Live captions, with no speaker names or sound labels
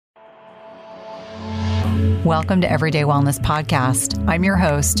Welcome to Everyday Wellness Podcast. I'm your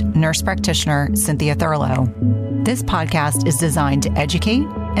host, nurse practitioner Cynthia Thurlow. This podcast is designed to educate,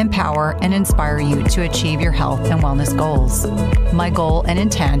 empower, and inspire you to achieve your health and wellness goals. My goal and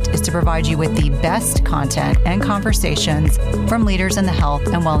intent is to provide you with the best content and conversations from leaders in the health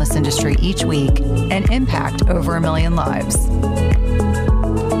and wellness industry each week and impact over 1 million lives.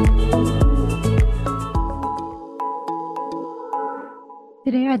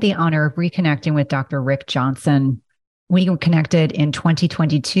 Today, I had the honor of reconnecting with Dr. Rick Johnson. We were connected in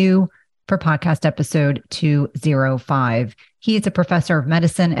 2022 for podcast episode 205. He is a professor of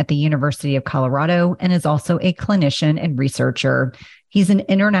medicine at the University of Colorado and is also a clinician and researcher. He's an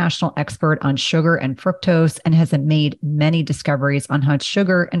international expert on sugar and fructose and has made many discoveries on how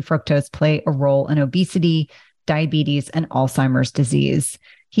sugar and fructose play a role in obesity, diabetes, and Alzheimer's disease.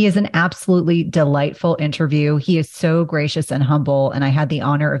 He is an absolutely delightful interview. He is so gracious and humble, and I had the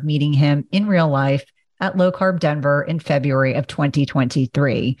honor of meeting him in real life at Low Carb Denver in February of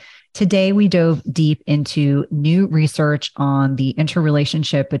 2023. Today, we dove deep into new research on the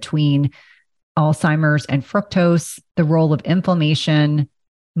interrelationship between Alzheimer's and fructose, the role of inflammation,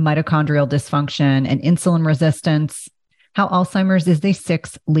 mitochondrial dysfunction, and insulin resistance, how Alzheimer's is the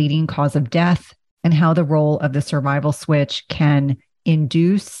sixth leading cause of death, and how the role of the survival switch can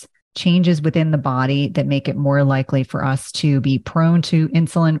induce changes within the body that make it more likely for us to be prone to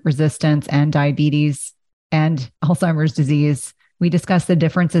insulin resistance and diabetes and Alzheimer's disease. We discuss the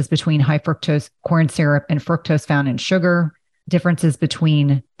differences between high fructose corn syrup and fructose found in sugar, differences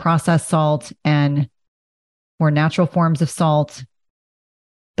between processed salt and more natural forms of salt,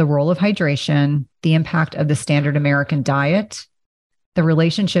 the role of hydration, the impact of the standard American diet, the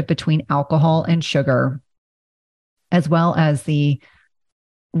relationship between alcohol and sugar, as well as the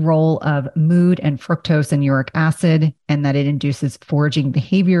role of mood and fructose and uric acid, and that it induces foraging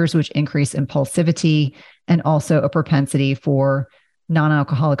behaviors, which increase impulsivity, and also a propensity for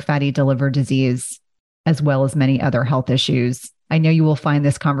non-alcoholic fatty liver disease, as well as many other health issues. I know you will find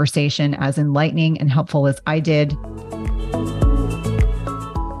this conversation as enlightening and helpful as I did.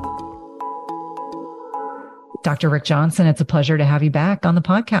 Dr. Rick Johnson, it's a pleasure to have you back on the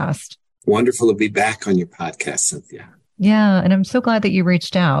podcast. Wonderful to be back on your podcast, Cynthia. Yeah, and I'm so glad that you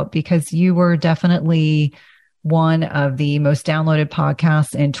reached out because you were definitely one of the most downloaded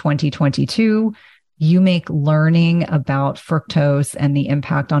podcasts in 2022. You make learning about fructose and the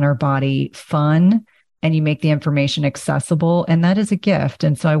impact on our body fun, and you make the information accessible, and that is a gift.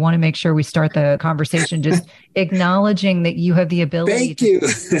 And so I want to make sure we start the conversation just acknowledging that you have the ability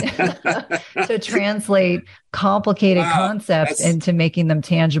to translate complicated concepts into making them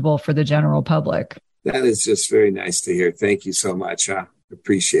tangible for the general public. That is just very nice to hear. Thank you so much. I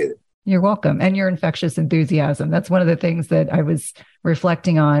appreciate it. You're welcome. And your infectious enthusiasm. That's one of the things that I was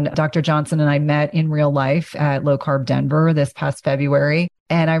reflecting on. Dr. Johnson and I met in real life at Low Carb Denver this past February.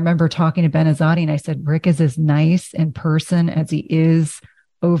 And I remember talking to Ben Azadi and I said, Rick is as nice in person as he is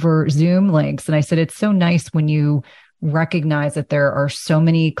over Zoom links. And I said, it's so nice when you recognize that there are so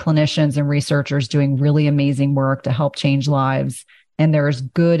many clinicians and researchers doing really amazing work to help change lives. And they're as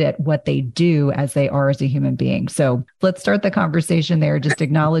good at what they do as they are as a human being. So let's start the conversation there, just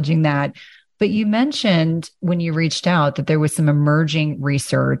acknowledging that. But you mentioned when you reached out that there was some emerging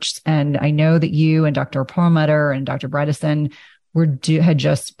research. And I know that you and Dr. Perlmutter and Dr. Bredesen had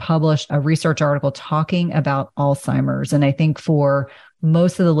just published a research article talking about Alzheimer's. And I think for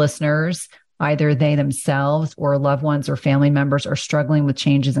most of the listeners, either they themselves or loved ones or family members are struggling with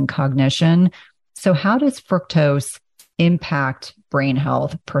changes in cognition. So how does fructose impact brain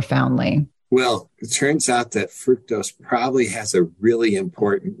health profoundly? Well, it turns out that fructose probably has a really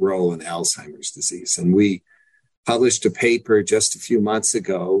important role in Alzheimer's disease. And we published a paper just a few months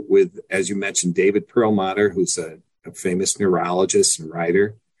ago with, as you mentioned, David Perlmutter, who's a famous neurologist and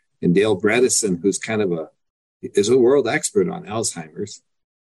writer, and Dale Bredesen, who's is a world expert on Alzheimer's.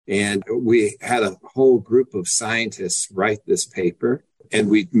 And we had a whole group of scientists write this paper, and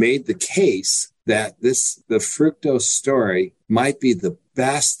we made the case that the fructose story might be the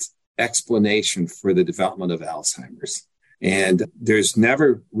best explanation for the development of Alzheimer's. And there's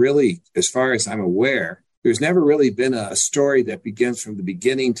never really, as far as I'm aware, there's never really been a story that begins from the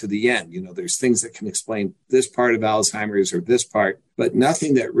beginning to the end. You know, there's things that can explain this part of Alzheimer's or this part, but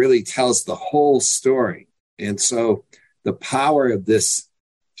nothing that really tells the whole story. And so the power of this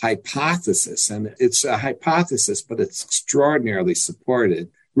hypothesis, and it's a hypothesis, but it's extraordinarily supported,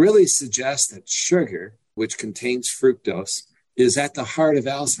 really suggests that sugar, which contains fructose, is at the heart of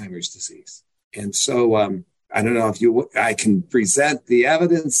Alzheimer's disease. And so I don't know if I can present the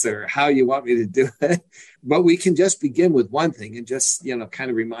evidence or how you want me to do it, but we can just begin with one thing and just, kind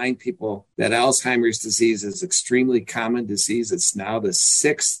of remind people that Alzheimer's disease is extremely common disease. It's now the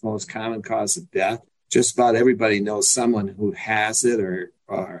 6th most common cause of death. Just about everybody knows someone who has it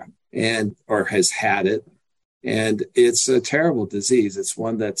or has had it. And it's a terrible disease. It's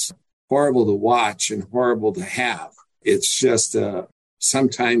one that's horrible to watch and horrible to have. It's just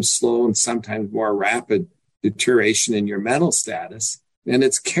sometimes slow and sometimes more rapid deterioration in your mental status. And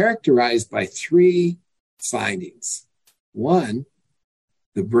it's characterized by 3 findings. 1,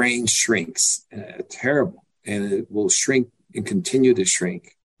 the brain shrinks, terrible, and it will shrink and continue to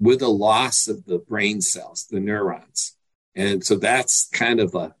shrink with a loss of the brain cells, the neurons. And so that's kind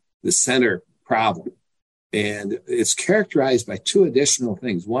of the center problem. And it's characterized by 2 additional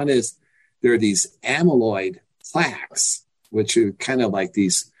things. One is there are these amyloid plaques, which are kind of like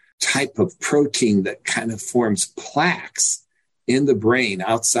these type of protein that kind of forms plaques in the brain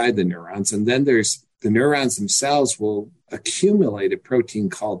outside the neurons. And then there's the neurons themselves will accumulate a protein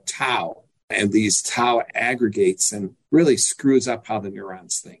called tau. And these tau aggregates and really screws up how the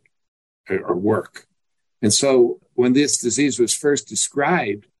neurons think or work. And so when this disease was first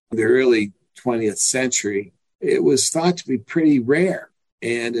described in the early 20th century, it was thought to be pretty rare.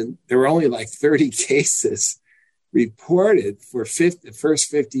 And there were only like 30 cases reported for the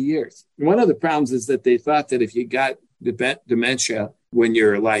first 50 years. One of the problems is that they thought that if you got dementia when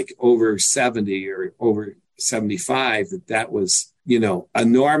you're like over 70 or over 75, that was, a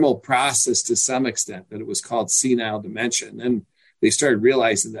normal process to some extent, that it was called senile dementia. And then they started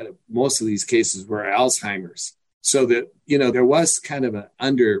realizing that most of these cases were Alzheimer's. So that, there was kind of an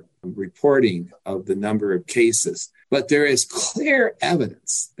underreporting of the number of cases. But there is clear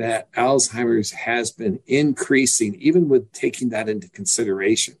evidence that Alzheimer's has been increasing, even with taking that into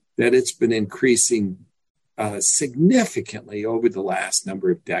consideration, that it's been increasing significantly over the last number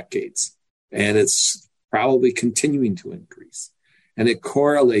of decades. And it's probably continuing to increase. And it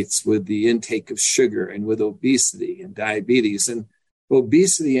correlates with the intake of sugar and with obesity and diabetes. And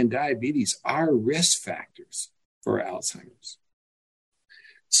obesity and diabetes are risk factors for Alzheimer's.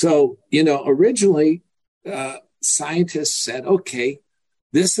 So, originally, scientists said, okay,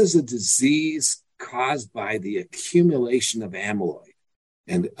 this is a disease caused by the accumulation of amyloid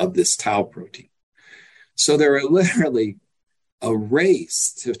and of this tau protein. So there were literally a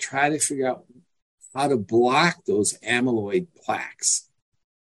race to try to figure out how to block those amyloid plaques.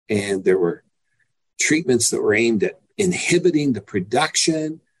 And there were treatments that were aimed at inhibiting the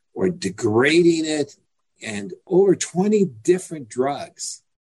production or degrading it. And over 20 different drugs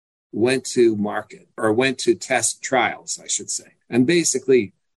went to market or went to test trials, I should say. And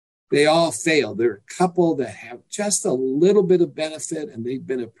basically, they all failed. There are a couple that have just a little bit of benefit and they've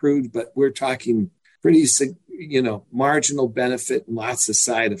been approved, but we're talking pretty, marginal benefit and lots of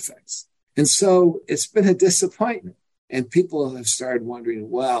side effects. And so it's been a disappointment. And people have started wondering,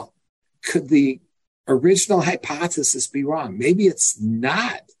 well, could the original hypothesis be wrong? Maybe it's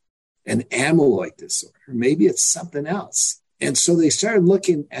not an amyloid disorder. Maybe it's something else. And so they started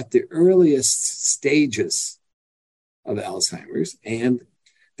looking at the earliest stages of Alzheimer's, and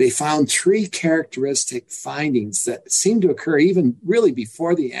they found 3 characteristic findings that seem to occur even really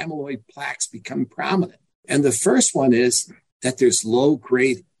before the amyloid plaques become prominent. And the first one is that there's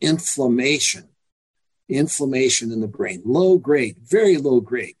low-grade inflammation in the brain, low grade, very low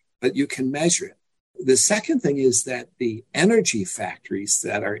grade, but you can measure it. The second thing is that the energy factories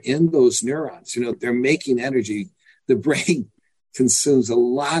that are in those neurons, they're making energy. The brain consumes a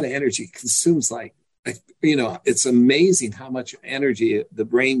lot of energy, consumes it's amazing how much energy the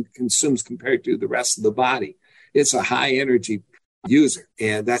brain consumes compared to the rest of the body. It's a high energy user.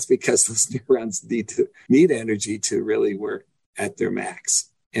 And that's because those neurons need energy to really work at their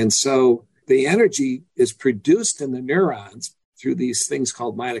max. And so the energy is produced in the neurons through these things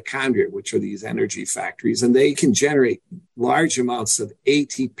called mitochondria, which are these energy factories, and they can generate large amounts of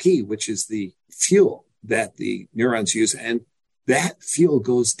ATP, which is the fuel that the neurons use. And that fuel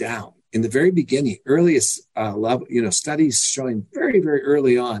goes down. In the very beginning, earliest level, studies showing very, very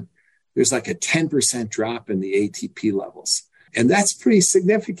early on, there's like a 10% drop in the ATP levels. And that's pretty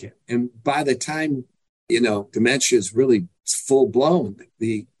significant. And by the time, dementia is really full blown,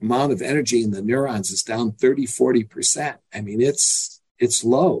 the amount of energy in the neurons is down 30-40%. I mean, it's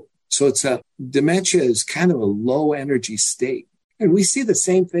low. So dementia is kind of a low energy state. And we see the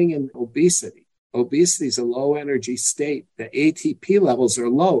same thing in obesity. Obesity is a low energy state. The ATP levels are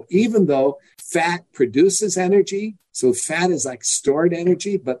low, even though fat produces energy. So fat is like stored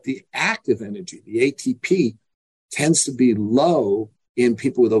energy, but the active energy, the ATP, tends to be low in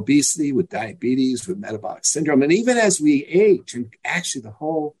people with obesity, with diabetes, with metabolic syndrome. And even as we age, and actually the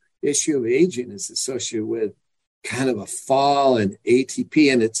whole issue of aging is associated with kind of a fall in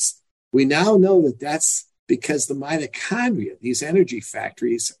ATP. And we now know that that's because the mitochondria, these energy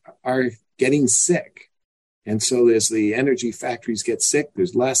factories, are getting sick. And so as the energy factories get sick,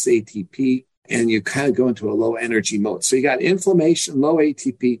 there's less ATP, and you kind of go into a low energy mode. So you got inflammation, low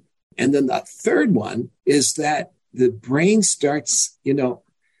ATP. And then the third one is that the brain starts,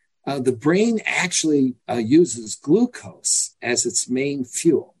 the brain actually uses glucose as its main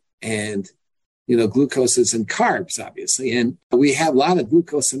fuel. And, glucose is in carbs, obviously. And we have a lot of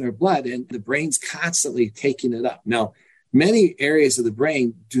glucose in our blood, and the brain's constantly taking it up. Now, many areas of the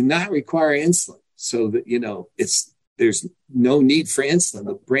brain do not require insulin. So that, there's no need for insulin.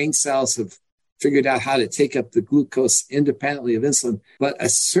 The brain cells have figured out how to take up the glucose independently of insulin. But a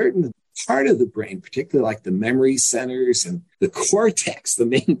certain part of the brain, particularly like the memory centers and the cortex, the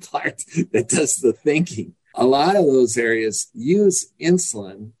main part that does the thinking, a lot of those areas use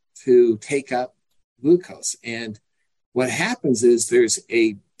insulin to take up glucose. And what happens is there's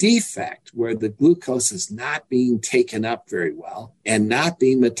a defect where the glucose is not being taken up very well and not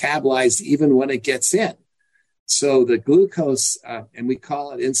being metabolized even when it gets in. So the glucose, and we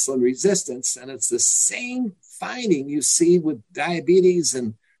call it insulin resistance, and it's the same finding you see with diabetes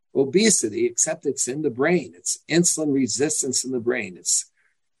and obesity, except it's in the brain. It's insulin resistance in the brain.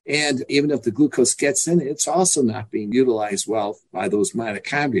 And even if the glucose gets in, it's also not being utilized well by those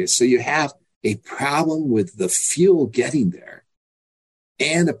mitochondria. So you have a problem with the fuel getting there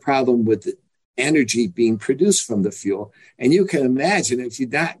and a problem with the energy being produced from the fuel. And you can imagine if you're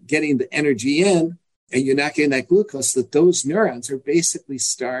not getting the energy in and you're not getting that glucose, that those neurons are basically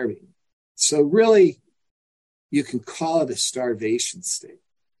starving. So really, you can call it a starvation state.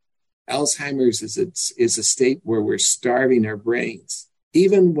 Alzheimer's is a state where we're starving our brains.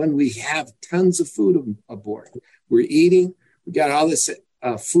 Even when we have tons of food aboard, we're eating, we got all this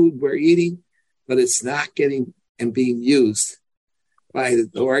food we're eating, but it's not getting and being used by the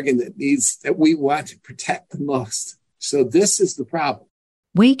organ that we want to protect the most. So this is the problem.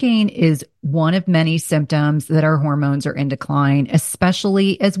 Weight gain is one of many symptoms that our hormones are in decline,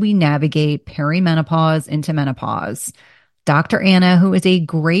 especially as we navigate perimenopause into menopause. Dr. Anna, who is a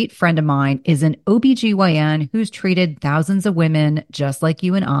great friend of mine, is an OBGYN who's treated thousands of women just like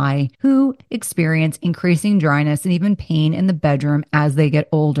you and I who experience increasing dryness and even pain in the bedroom as they get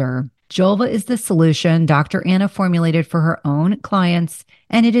older. Julva is the solution Dr. Anna formulated for her own clients,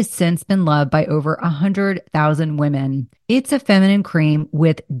 and it has since been loved by over 100,000 women. It's a feminine cream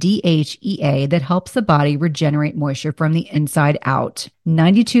with DHEA that helps the body regenerate moisture from the inside out.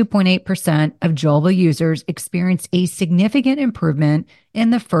 92.8% of Julva users experienced a significant improvement in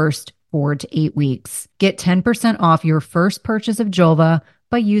the first 4 to 8 weeks. Get 10% off your first purchase of Julva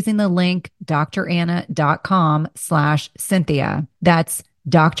by using the link dranna.com/Cynthia. That's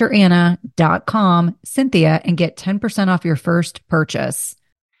dranna.com, Cynthia, and get 10% off your first purchase.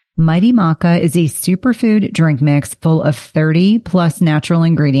 Mighty Maca is a superfood drink mix full of 30 plus natural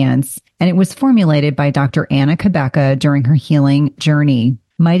ingredients, and it was formulated by Dr. Anna Cabeca during her healing journey.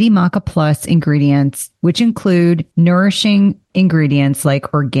 Mighty Maca Plus ingredients, which include nourishing ingredients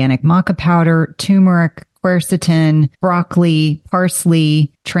like organic maca powder, turmeric, quercetin, broccoli,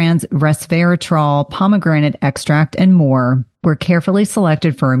 parsley, trans resveratrol, pomegranate extract, and more, were carefully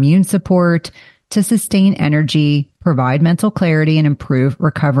selected for immune support, to sustain energy, provide mental clarity, and improve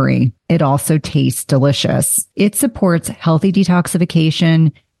recovery. It also tastes delicious. It supports healthy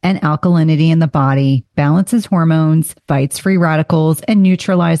detoxification and alkalinity in the body, balances hormones, fights free radicals, and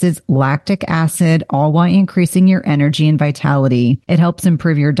neutralizes lactic acid, all while increasing your energy and vitality. It helps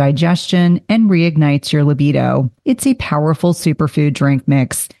improve your digestion and reignites your libido. It's a powerful superfood drink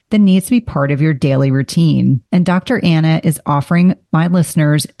mix that needs to be part of your daily routine. And Dr. Anna is offering my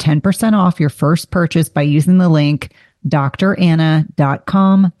listeners 10% off your first purchase by using the link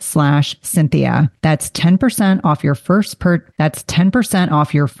dranna.com/Cynthia. That's 10% off your first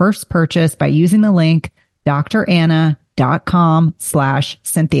purchase by using the link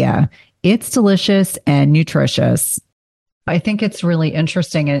dranna.com/Cynthia. It's delicious and nutritious. I think it's really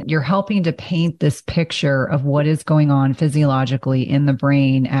interesting, and you're helping to paint this picture of what is going on physiologically in the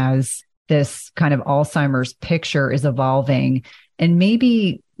brain as this kind of Alzheimer's picture is evolving. And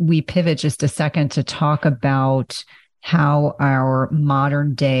maybe we pivot just a second to talk about how our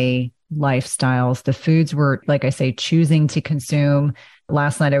modern day lifestyles, the foods we're, like I say, choosing to consume.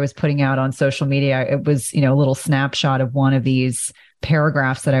 Last night I was putting out on social media, it was, a little snapshot of one of these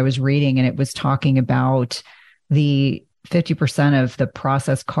paragraphs that I was reading, and it was talking about the 50% of the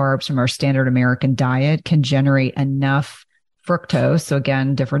processed carbs from our standard American diet can generate enough fructose. So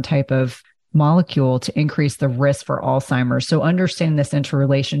again, different type of molecule to increase the risk for Alzheimer's. So understand this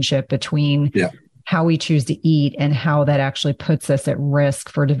interrelationship between how we choose to eat and how that actually puts us at risk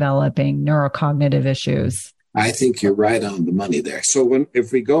for developing neurocognitive issues. I think you're right on the money there. So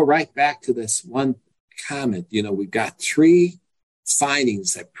if we go right back to this one comment, we've got three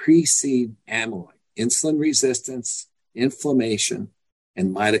findings that precede amyloid: insulin resistance, inflammation,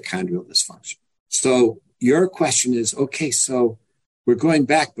 and mitochondrial dysfunction. So your question is, okay, so we're going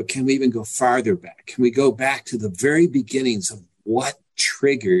back, but can we even go farther back? Can we go back to the very beginnings of what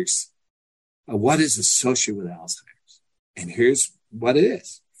triggers, what is associated with Alzheimer's? And here's what it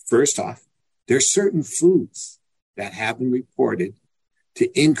is. First off, there's certain foods that have been reported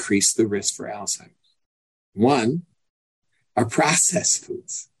to increase the risk for Alzheimer's. One are processed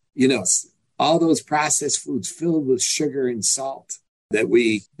foods. All those processed foods filled with sugar and salt that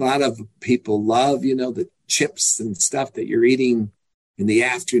a lot of people love, the chips and stuff that you're eating in the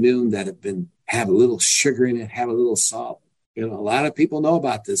afternoon that have a little sugar in it, have a little salt. A lot of people know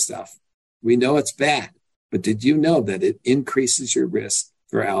about this stuff. We know it's bad, but did you know that it increases your risk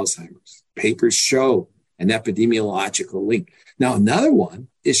for Alzheimer's? Papers show an epidemiological link. Now, another one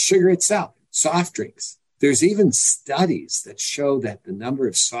is sugar itself, soft drinks. There's even studies that show that the number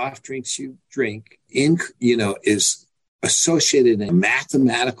of soft drinks you drink is associated in a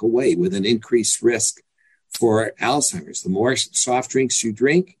mathematical way with an increased risk for Alzheimer's. The more soft drinks you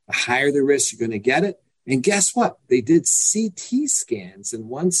drink, the higher the risk you're going to get it. And guess what? They did CT scans in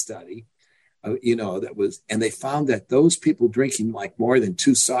one study, and they found that those people drinking like more than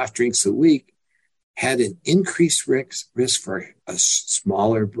 2 soft drinks a week had an increased risk for a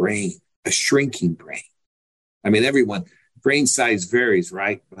smaller brain, a shrinking brain. I mean, brain size varies,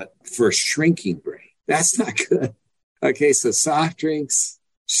 right? But for a shrinking brain, that's not good. Okay, so soft drinks,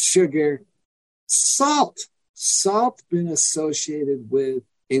 sugar, salt been associated with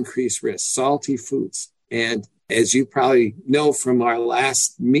increased risk, salty foods. And as you probably know from our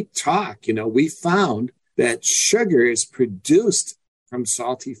last talk, we found that sugar is produced from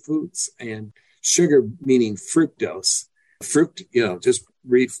salty foods, and sugar meaning fructose. Just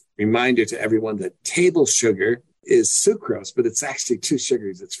reminder to everyone that table sugar is sucrose, but it's actually 2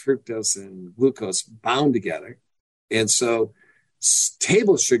 sugars. It's fructose and glucose bound together. And so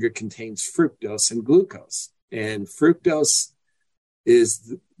table sugar contains fructose and glucose. And fructose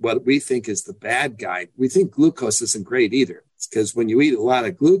is what we think is the bad guy. We think glucose isn't great either. It's because when you eat a lot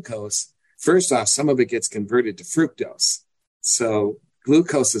of glucose, first off, some of it gets converted to fructose. So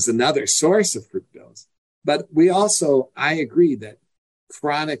glucose is another source of fructose. But I agree that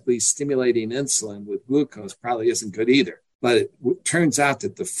chronically stimulating insulin with glucose probably isn't good either. But it turns out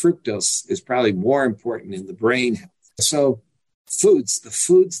that the fructose is probably more important in the brain health. So the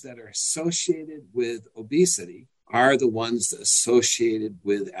foods that are associated with obesity are the ones associated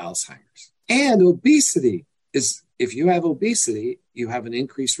with Alzheimer's. And obesity if you have obesity, you have an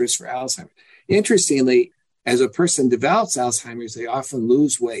increased risk for Alzheimer's. Interestingly, as a person develops Alzheimer's, they often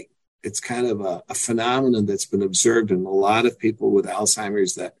lose weight. It's kind of a phenomenon that's been observed in a lot of people with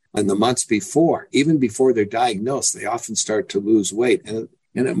Alzheimer's, that in the months before, even before they're diagnosed, they often start to lose weight. And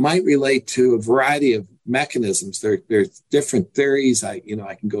it might relate to a variety of mechanisms. There's different theories. I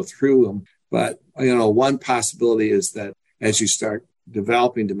can go through them. But, one possibility is that as you start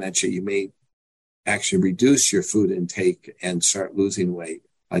developing dementia, you may actually reduce your food intake and start losing weight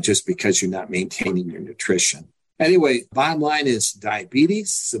just because you're not maintaining your nutrition. Anyway, bottom line is diabetes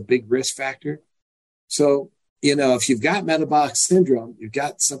is a big risk factor. So, if you've got metabolic syndrome, you've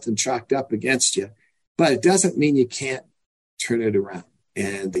got something chalked up against you, but it doesn't mean you can't turn it around.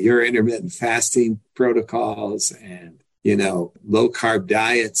 And your intermittent fasting protocols and, low carb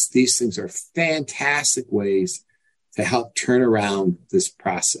diets, these things are fantastic ways to help turn around this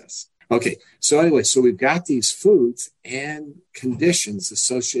process. Okay. So we've got these foods and conditions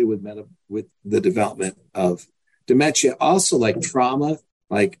associated with the development of dementia, also like trauma,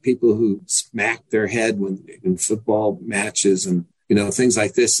 like people who smack their head in football matches and, things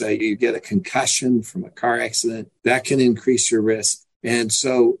like this. You get a concussion from a car accident, that can increase your risk. And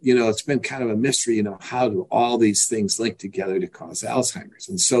so, it's been kind of a mystery, how do all these things link together to cause Alzheimer's?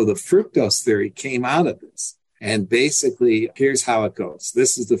 And so the fructose theory came out of this. And basically, here's how it goes.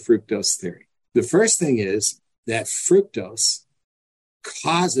 This is the fructose theory. The first thing is that fructose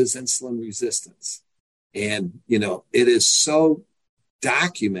causes insulin resistance. And, it is so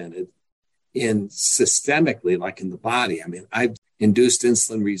documented systemically, like in the body. I mean, I've induced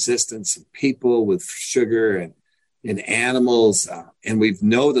insulin resistance in people with sugar and in animals, and we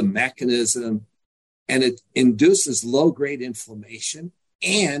know the mechanism, and it induces low-grade inflammation.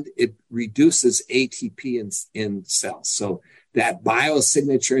 and it reduces ATP in cells. So that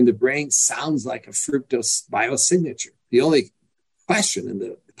biosignature in the brain sounds like a fructose biosignature. The only question in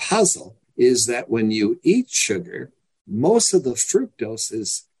the puzzle is that when you eat sugar, most of the fructose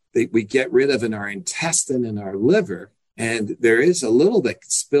is that we get rid of in our intestine and our liver. And there is a little that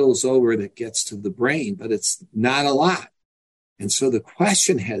spills over that gets to the brain, but it's not a lot. And so the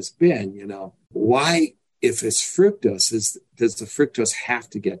question has been, why, if it's fructose, does the fructose have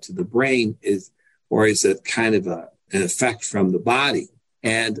to get to the brain, or is it kind of an effect from the body?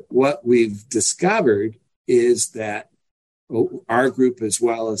 And what we've discovered is that our group, as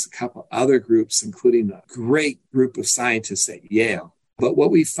well as a couple other groups, including a great group of scientists at Yale, but what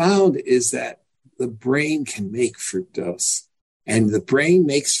we found is that the brain can make fructose, and the brain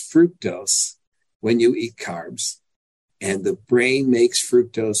makes fructose when you eat carbs, and the brain makes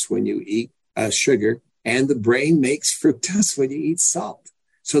fructose when you eat sugar, and the brain makes fructose when you eat salt.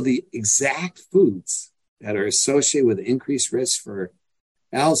 So the exact foods that are associated with increased risk for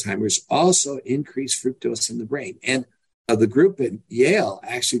Alzheimer's also increase fructose in the brain. And the group at Yale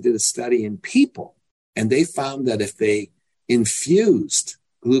actually did a study in people, and they found that if they infused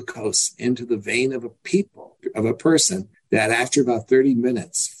glucose into the vein of a person, that after about 30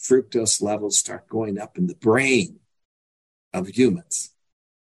 minutes, fructose levels start going up in the brain of humans.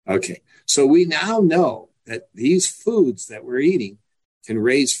 Okay, so we now know that these foods that we're eating can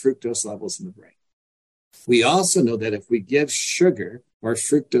raise fructose levels in the brain. We also know that if we give sugar or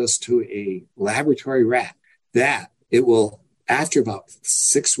fructose to a laboratory rat, that it will, after about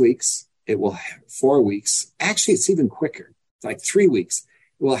 6 weeks, it will have 4 weeks. Actually, it's even quicker. It's like 3 weeks.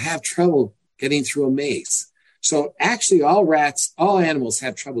 It will have trouble getting through a maze. So actually, all animals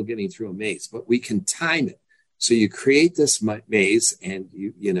have trouble getting through a maze, but we can time it. So you create this maze, and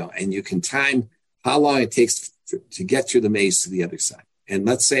you can time how long it takes to get through the maze to the other side. And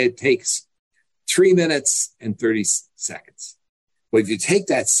let's say it takes 3 minutes and 30 seconds. Well, if you take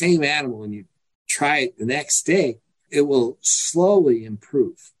that same animal and you try it the next day, it will slowly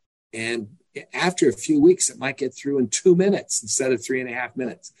improve. And after a few weeks, it might get through in 2 minutes instead of 3.5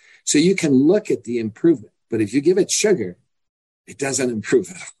 minutes. So you can look at the improvement. But if you give it sugar, it doesn't improve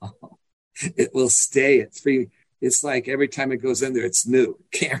at all. It will stay at 3. It's like every time it goes in there, it's new.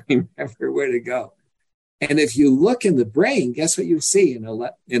 Can't remember where to go. And if you look in the brain, guess what you see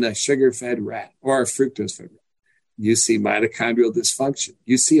in a sugar-fed rat or a fructose-fed rat? You see mitochondrial dysfunction.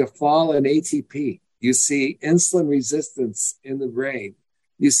 You see a fall in ATP. You see insulin resistance in the brain.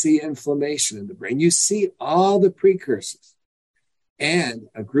 You see inflammation in the brain. You see all the precursors. And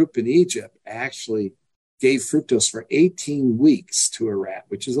a group in Egypt actually gave fructose for 18 weeks to a rat,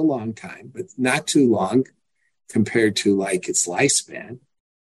 which is a long time, but not too long compared to like its lifespan.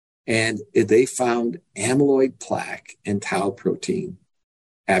 And they found amyloid plaque and tau protein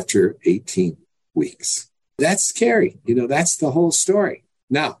after 18 weeks. That's scary. That's the whole story.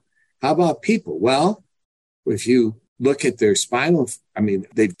 Now, how about people? Well, if you look at their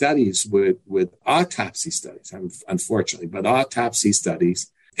they've studies with autopsy studies, unfortunately, but autopsy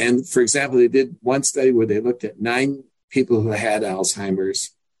studies. And for example, they did one study where they looked at 9 people who had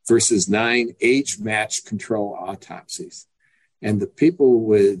Alzheimer's versus 9 age-matched control autopsies. And the people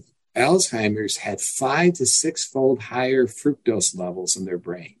with Alzheimer's had 5 to 6-fold higher fructose levels in their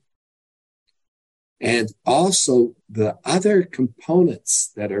brain. And also the other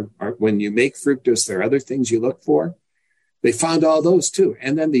components that are when you make fructose, there are other things you look for. They found all those too.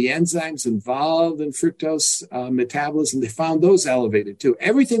 And then the enzymes involved in fructose metabolism, they found those elevated too.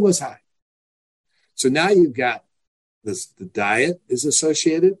 Everything was high. So now you've got this, the diet is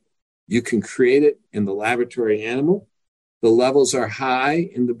associated. You can create it in the laboratory animal. The levels are high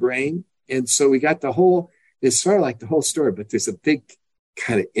in the brain. And so we got it's sort of like the whole story, but there's a big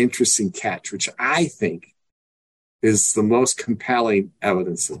kind of interesting catch, which I think is the most compelling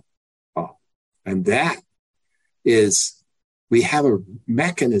evidence of all. And that is we have a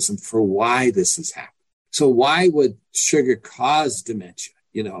mechanism for why this is happening. So why would sugar cause dementia?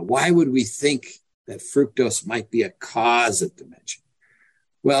 Why would we think that fructose might be a cause of dementia?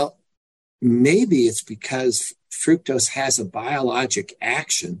 Well, maybe it's because fructose has a biologic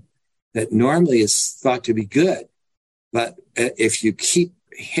action that normally is thought to be good. But if you keep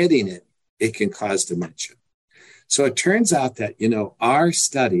hitting it, it can cause dementia. So it turns out that, our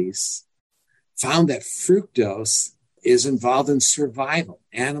studies found that fructose is involved in survival.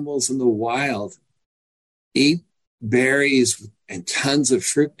 Animals in the wild eat berries and tons of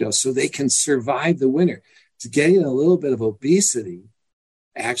fructose so they can survive the winter. So getting a little bit of obesity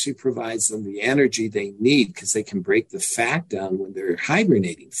actually provides them the energy they need because they can break the fat down when they're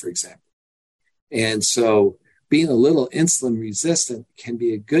hibernating, for example. And so being a little insulin resistant can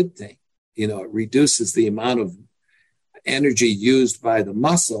be a good thing. It reduces the amount of energy used by the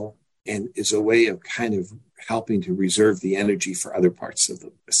muscle and is a way of kind of helping to reserve the energy for other parts of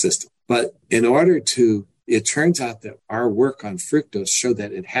the system. But it turns out that our work on fructose showed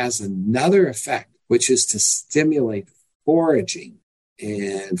that it has another effect, which is to stimulate foraging.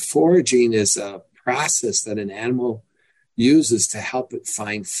 And foraging is a process that an animal uses to help it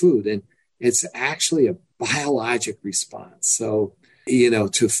find food. And it's actually a biologic response. So,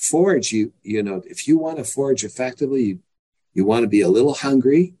 to forage, if you want to forage effectively, you want to be a little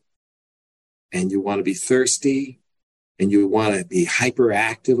hungry, and you want to be thirsty, and you want to be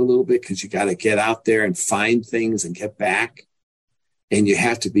hyperactive a little bit because you got to get out there and find things and get back. And you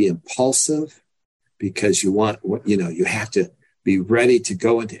have to be impulsive because you have to be ready to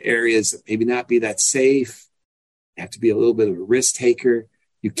go into areas that maybe not be that safe. You have to be a little bit of a risk taker.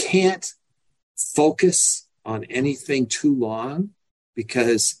 You can't focus on anything too long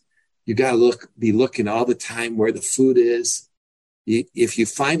because you got to be looking all the time where the food is. If you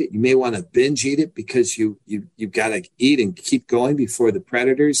find it, you may want to binge eat it because you've got to eat and keep going before the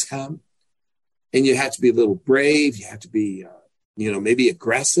predators come. And you have to be a little brave. You have to be, maybe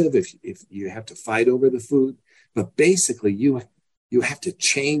aggressive if you have to fight over the food. But basically, you have to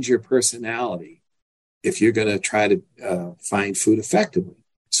change your personality if you're going to try to find food effectively.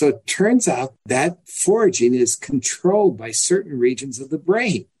 So it turns out that foraging is controlled by certain regions of the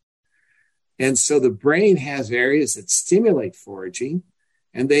brain. And so the brain has areas that stimulate foraging,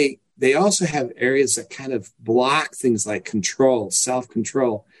 and they also have areas that kind of block things like control,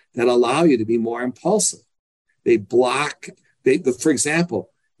 self-control, that allow you to be more impulsive. For example,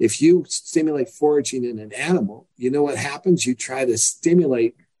 if you stimulate foraging in an animal, you know what happens? You try to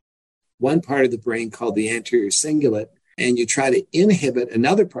stimulate one part of the brain called the anterior cingulate, and you try to inhibit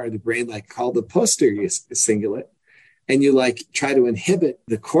another part of the brain called the posterior cingulate. And you try to inhibit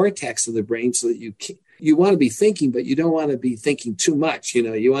the cortex of the brain so that you want to be thinking, but you don't want to be thinking too much.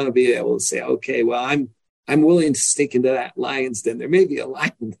 You want to be able to say, okay, well, I'm willing to sneak into that lion's den. There may be a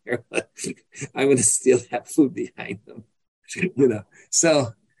lion there, but I'm going to steal that food behind them.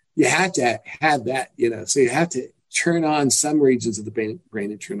 So you have to have that, so you have to turn on some regions of the brain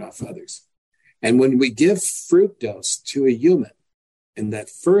and turn off others. And when we give fructose to a human in that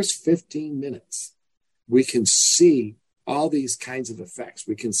first 15 minutes, we can see all these kinds of effects.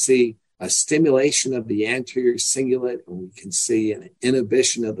 We can see a stimulation of the anterior cingulate, and we can see an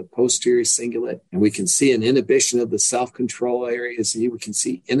inhibition of the posterior cingulate, and we can see an inhibition of the self-control areas. And we can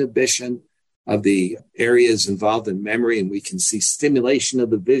see inhibition of the areas involved in memory, and we can see stimulation of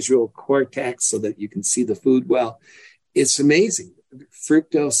the visual cortex so that you can see the food well. It's amazing.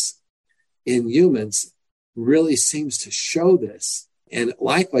 Fructose in humans really seems to show this. And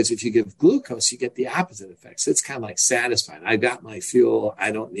likewise, if you give glucose, you get the opposite effects. It's kind of like satisfying. I got my fuel.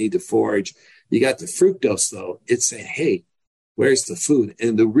 I don't need to forage. You got the fructose, though. It's saying, hey, where's the food?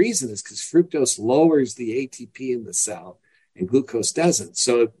 And the reason is because fructose lowers the ATP in the cell and glucose doesn't.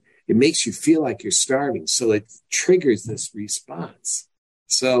 So it makes you feel like you're starving. So it triggers this response.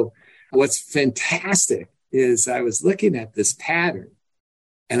 So what's fantastic is I was looking at this pattern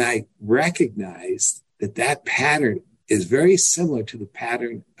and I recognized that pattern is very similar to the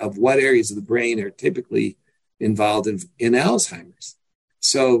pattern of what areas of the brain are typically involved in Alzheimer's.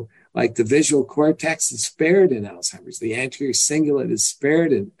 So like the visual cortex is spared in Alzheimer's. The anterior cingulate is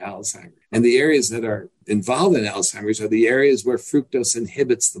spared in Alzheimer's. And the areas that are involved in Alzheimer's are the areas where fructose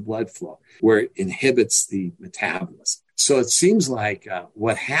inhibits the blood flow, where it inhibits the metabolism. So it seems like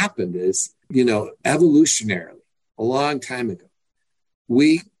what happened is, evolutionarily, a long time ago,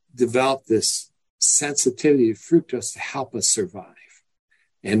 we developed this sensitivity to fructose to help us survive.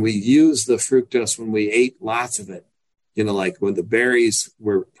 And we used the fructose when we ate lots of it. Like when the berries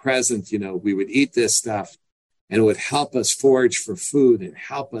were present, we would eat this stuff and it would help us forage for food and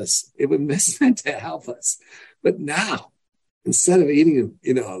help us. It was meant to help us. But now, instead of eating,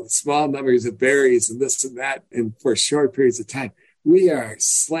 small numbers of berries and this and that, and for short periods of time, we are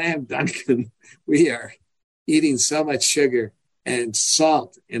slam dunking. We are eating so much sugar and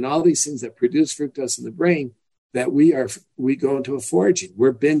salt and all these things that produce fructose in the brain that we go into a foraging.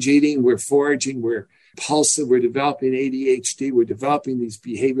 We're binge eating, we're foraging, we're impulsive, we're developing ADHD, we're developing these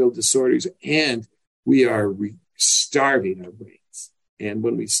behavioral disorders, and we are starving our brains. And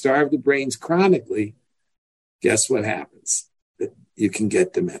when we starve the brains chronically, guess what happens? You can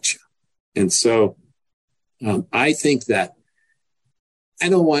get dementia. And so I think that I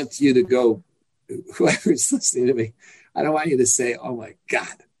don't want you to go, whoever's listening to me, I don't want you to say, oh my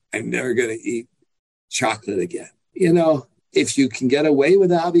God, I'm never going to eat chocolate again. If you can get away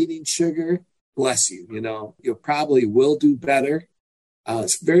without eating sugar, bless you. You probably will do better.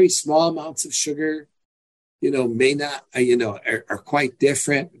 It's very small amounts of sugar, may not, are quite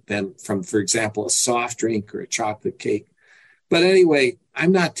different than from, for example, a soft drink or a chocolate cake. But anyway,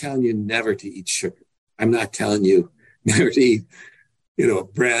 I'm not telling you never to eat sugar. I'm not telling you never to eat,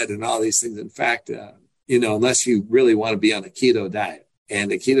 bread and all these things. In fact, unless you really want to be on a keto diet,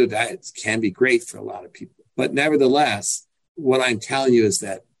 and the keto diet can be great for a lot of people. But nevertheless, what I'm telling you is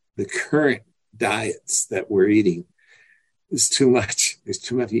that the current diets that we're eating is too much. There's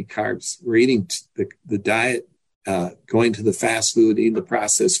too many carbs. We're eating the diet, going to the fast food, eating the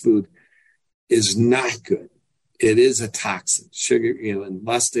processed food is not good. It is a toxin. Sugar, and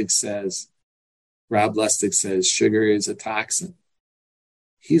Rob Lustig says, sugar is a toxin.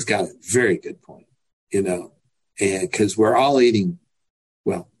 He's got a very good point, and because we're all eating,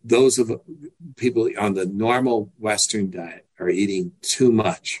 those of people on the normal Western diet are eating too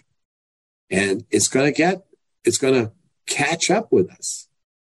much, and it's going to catch up with us.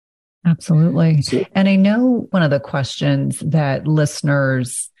 Absolutely. And I know one of the questions that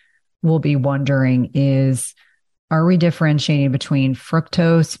listeners will be wondering is, are we differentiating between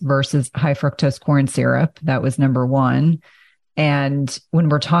fructose versus high fructose corn syrup? That was number one. And when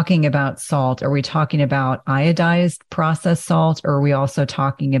we're talking about salt, are we talking about iodized processed salt, or are we also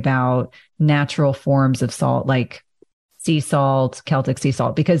talking about natural forms of salt like sea salt, Celtic sea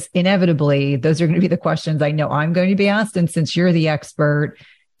salt? Because inevitably, those are going to be the questions I know I'm going to be asked. And since you're the expert,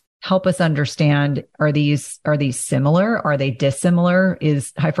 help us understand, are these similar? Are they dissimilar?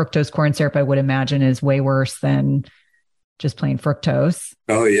 Is high fructose corn syrup, I would imagine, is way worse than just plain fructose.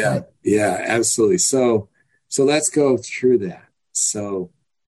 Oh, yeah. Yeah, absolutely. So let's go through that. So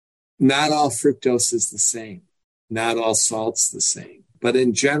not all fructose is the same. Not all salt's the same. But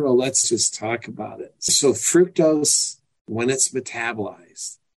in general, let's just talk about it. So fructose, when it's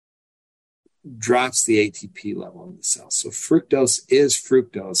metabolized, drops the ATP level in the cell. So fructose is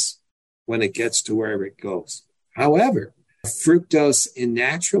fructose when it gets to wherever it goes. However, fructose in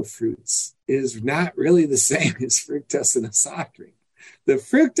natural fruits is not really the same as fructose in a soft drink. The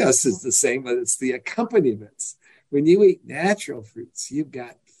fructose is the same, but it's the accompaniments. When you eat natural fruits, you've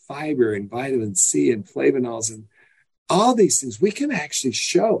got fiber and vitamin C and flavonols and all these things. We can actually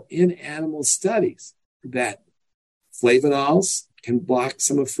show in animal studies that flavonols can block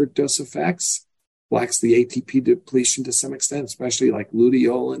some of fructose effects, blocks the ATP depletion to some extent, especially like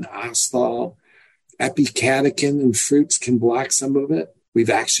luteolin, osthol, epicatechin in fruits can block some of it. We've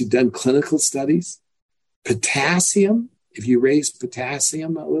actually done clinical studies. Potassium, if you raise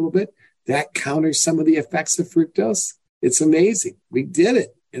potassium a little bit, that counters some of the effects of fructose. It's amazing. We did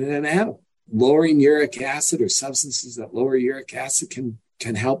it in an animal. Lowering uric acid or substances that lower uric acid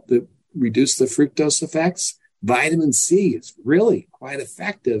can help reduce the fructose effects. Vitamin C is really quite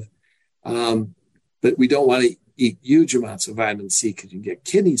effective, but we don't want to eat huge amounts of vitamin C because you can get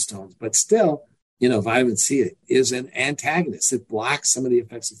kidney stones. But still, vitamin C is an antagonist. It blocks some of the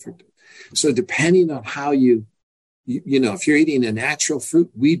effects of fructose. So depending on how if you're eating a natural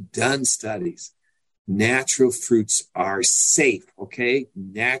fruit, we've done studies. Natural fruits are safe, okay?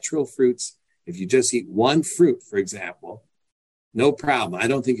 Natural fruits, if you just eat one fruit, for example, no problem. I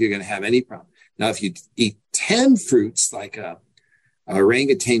don't think you're going to have any problem. Now, if you eat 10 fruits, like a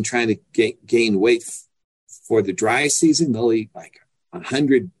orangutan trying to gain weight for the dry season, they'll eat like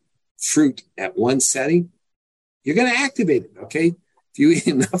 100 fruit at one setting. You're going to activate it, okay? If you eat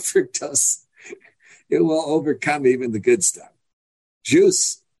enough fructose, it will overcome even the good stuff.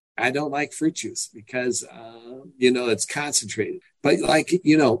 Juice, I don't like fruit juice because, it's concentrated. But like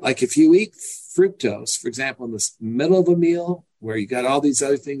if you eat fructose, for example, in the middle of a meal where you got all these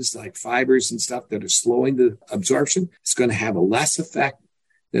other things like fibers and stuff that are slowing the absorption, it's going to have a less effect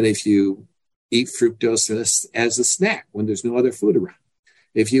than if you eat fructose as a snack when there's no other food around.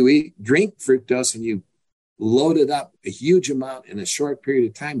 If you drink fructose and you load it up a huge amount in a short period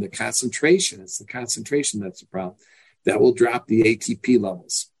of time, it's the concentration that's the problem. That will drop the ATP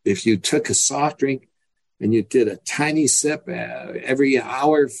levels. If you took a soft drink and you did a tiny sip every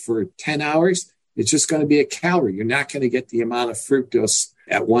hour for 10 hours, it's just going to be a calorie. You're not going to get the amount of fructose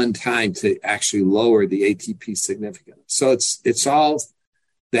at one time to actually lower the ATP significantly. So it's all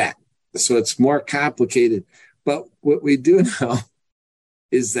that. So it's more complicated. But what we do know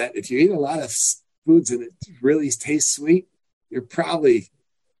is that if you eat a lot of foods and it really tastes sweet, you're probably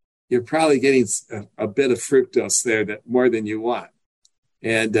getting a bit of fructose there, that more than you want.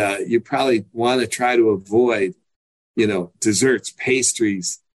 And you probably want to try to avoid, desserts,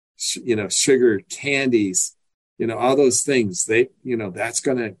 pastries, sugar, candies, all those things. That's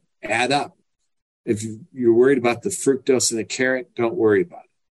going to add up. If you're worried about the fructose in a carrot, don't worry about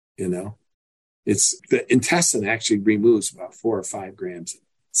it, The intestine actually removes about 4 or 5 grams.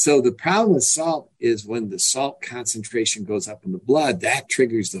 So the problem with salt is when the salt concentration goes up in the blood, that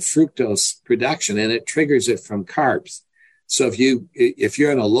triggers the fructose production, and it triggers it from carbs. So if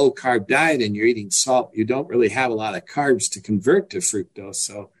you're on a low carb diet and you're eating salt, you don't really have a lot of carbs to convert to fructose.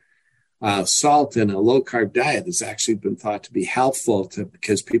 So salt in a low carb diet has actually been thought to be helpful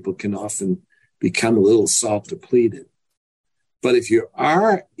because people can often become a little salt depleted. But if you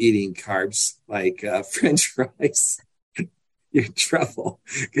are eating carbs like French fries, you're in trouble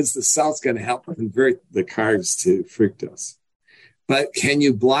because the salt's going to help convert the carbs to fructose. But can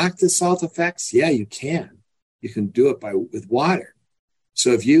you block the salt effects? Yeah, you can. You can do it with water.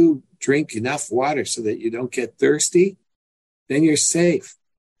 So if you drink enough water so that you don't get thirsty, then you're safe.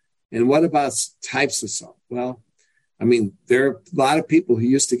 And what about types of salt? Well, I mean, there are a lot of people who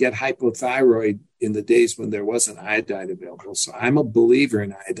used to get hypothyroid in the days when there wasn't iodine available. So I'm a believer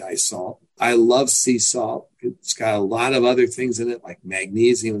in iodized salt. I love sea salt. It's got a lot of other things in it, like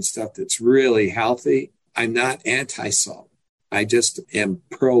magnesium and stuff that's really healthy. I'm not anti-salt. I just am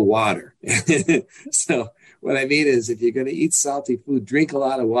pro-water. So what I mean is if you're going to eat salty food, drink a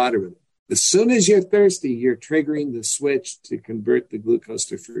lot of water with it. As soon as you're thirsty, you're triggering the switch to convert the glucose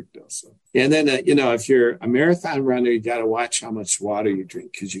to fructose. And then, if you're a marathon runner, you got to watch how much water you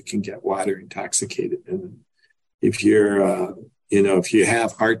drink because you can get water intoxicated. And if you're, if you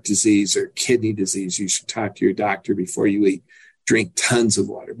have heart disease or kidney disease, you should talk to your doctor before you eat. Drink tons of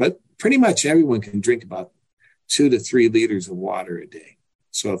water. But pretty much everyone can drink about 2 to 3 liters of water a day.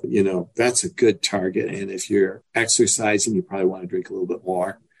 So, that's a good target. And if you're exercising, you probably want to drink a little bit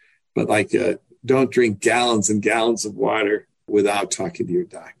more. But don't drink gallons and gallons of water without talking to your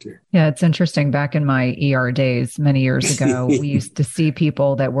doctor. Yeah, it's interesting. Back in my ER days, many years ago, we used to see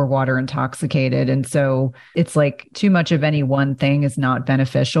people that were water intoxicated. And so it's like too much of any one thing is not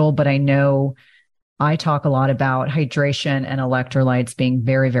beneficial. But I know I talk a lot about hydration and electrolytes being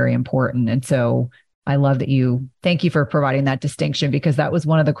very, very important. And so I love that thank you for providing that distinction, because that was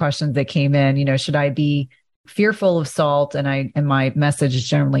one of the questions that came in, should I be fearful of salt? And my message is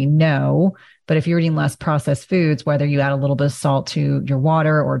generally no. But if you're eating less processed foods, whether you add a little bit of salt to your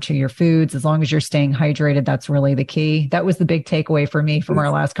water or to your foods, as long as you're staying hydrated, that's really the key. That was the big takeaway for me from our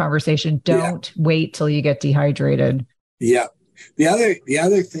last conversation. Don't wait till you get dehydrated. Yeah. The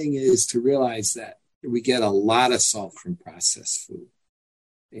other thing is to realize that we get a lot of salt from processed food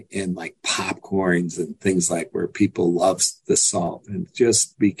and like popcorns and things like where people love the salt. And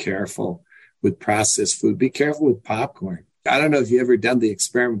just be careful with processed food. Be careful with popcorn. I don't know if you've ever done the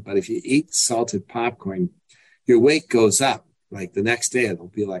experiment, but if you eat salted popcorn, your weight goes up. Like the next day, it'll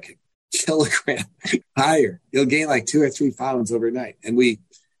be like a kilogram higher. You'll gain like 2 or 3 pounds overnight. And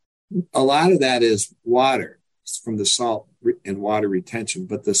a lot of that is water from the salt and water retention,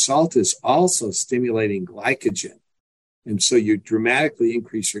 but the salt is also stimulating glycogen. And so you dramatically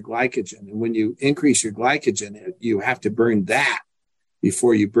increase your glycogen. And when you increase your glycogen, you have to burn that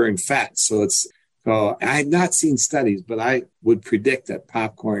before you burn fat. So I have not seen studies, but I would predict that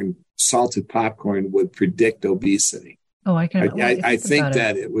salted popcorn would predict obesity. Oh, I think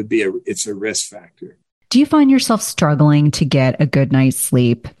that it would be it's a risk factor. Do you find yourself struggling to get a good night's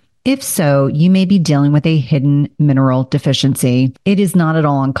sleep? If so, you may be dealing with a hidden mineral deficiency. It is not at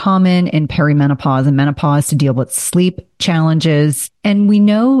all uncommon in perimenopause and menopause to deal with sleep challenges. And we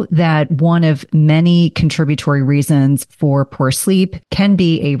know that one of many contributory reasons for poor sleep can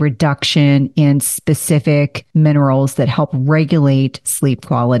be a reduction in specific minerals that help regulate sleep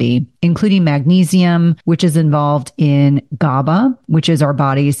quality, including magnesium, which is involved in GABA, which is our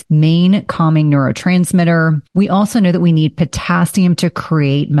body's main calming neurotransmitter. We also know that we need potassium to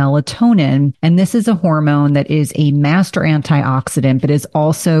create melatonin. And this is a hormone that is a master antioxidant, but is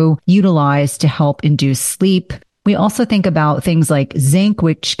also utilized to help induce sleep. We also think about things like zinc,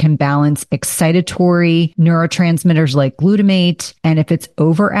 which can balance excitatory neurotransmitters like glutamate. And if it's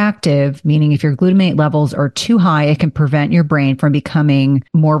overactive, meaning if your glutamate levels are too high, it can prevent your brain from becoming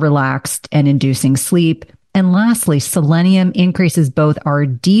more relaxed and inducing sleep. And lastly, selenium increases both our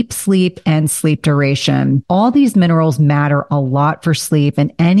deep sleep and sleep duration. All these minerals matter a lot for sleep,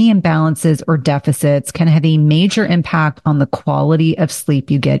 and any imbalances or deficits can have a major impact on the quality of sleep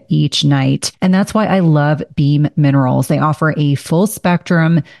you get each night. And that's why I love Beam Minerals. They offer a full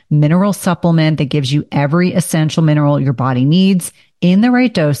spectrum mineral supplement that gives you every essential mineral your body needs in the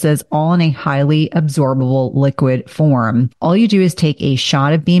right doses, all in a highly absorbable liquid form. All you do is take a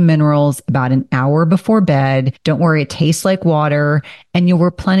shot of Beam Minerals about an hour before bed. Don't worry, it tastes like water, and you'll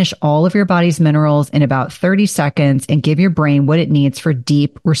replenish all of your body's minerals in about 30 seconds and give your brain what it needs for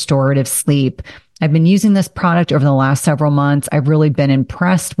deep restorative sleep. I've been using this product over the last several months. I've really been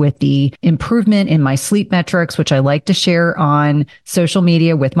impressed with the improvement in my sleep metrics, which I like to share on social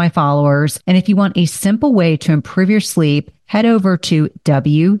media with my followers. And if you want a simple way to improve your sleep, head over to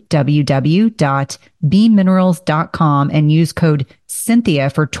www.bminerals.com and use code Cynthia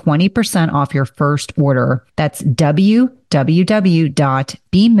for 20% off your first order. That's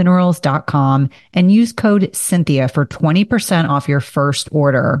www.bminerals.com and use code Cynthia for 20% off your first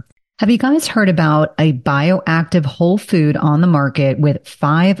order. Have you guys heard about a bioactive whole food on the market with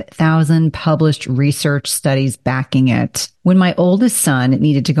 5,000 published research studies backing it? When my oldest son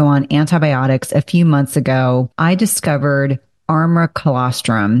needed to go on antibiotics a few months ago, I discovered Armra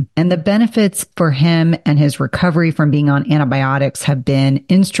colostrum, and the benefits for him and his recovery from being on antibiotics have been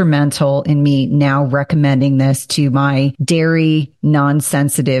instrumental in me now recommending this to my dairy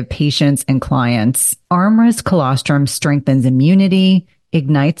non-sensitive patients and clients. Armra's colostrum strengthens immunity,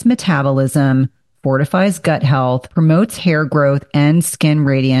 ignites metabolism, fortifies gut health, promotes hair growth and skin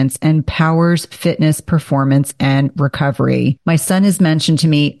radiance, and powers fitness, performance, and recovery. My son has mentioned to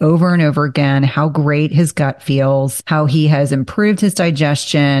me over and over again how great his gut feels, how he has improved his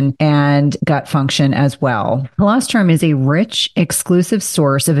digestion and gut function as well. Colostrum is a rich, exclusive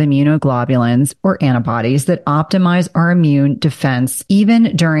source of immunoglobulins or antibodies that optimize our immune defense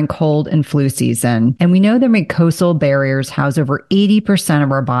even during cold and flu season. And we know the mucosal barriers house over 80%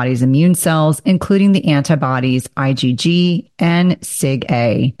 of our body's immune cells, including the antibodies IgG and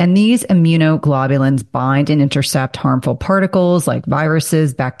Sig-A. And these immunoglobulins bind and intercept harmful particles like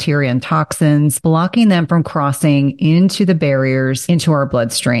viruses, bacteria, and toxins, blocking them from crossing into the barriers into our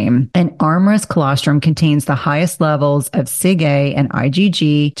bloodstream. And Armra's colostrum contains the highest levels of Sig-A and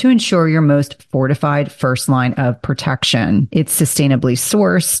IgG to ensure your most fortified first line of protection. It's sustainably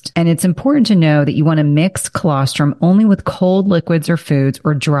sourced, and it's important to know that you want to mix colostrum only with cold liquids or foods,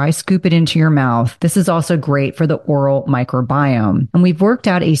 or dry scoop it into your mouth. This is also great for the oral microbiome. And we've worked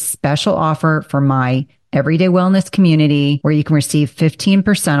out a special offer for my Everyday Wellness community where you can receive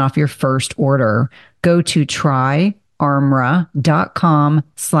 15% off your first order. Go to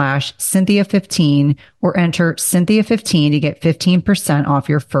tryarmra.com/Cynthia15 or enter Cynthia15 to get 15% off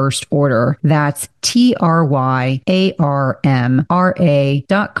your first order. That's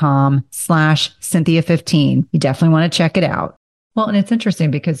tryarmra.com/Cynthia15. You definitely want to check it out. Well, and it's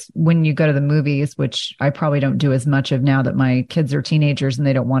interesting because when you go to the movies, which I probably don't do as much of now that my kids are teenagers and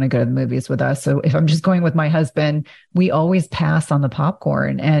they don't want to go to the movies with us. So if I'm just going with my husband, we always pass on the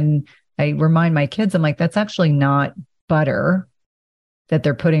popcorn. And I remind my kids, I'm like, that's actually not butter that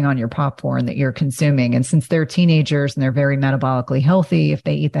they're putting on your popcorn that you're consuming. And since they're teenagers and they're very metabolically healthy, if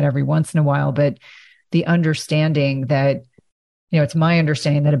they eat that every once in a while, but the understanding that, it's my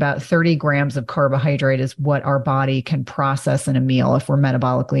understanding that about 30 grams of carbohydrate is what our body can process in a meal if we're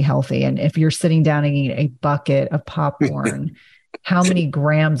metabolically healthy. And if you're sitting down and eating a bucket of popcorn, how many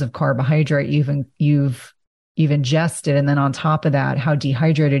grams of carbohydrate you've ingested? And then on top of that, how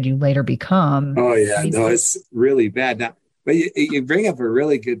dehydrated you later become. Oh, yeah. No, it's really bad. Now, but you bring up a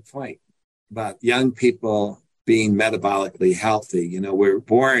really good point about young people being metabolically healthy. We're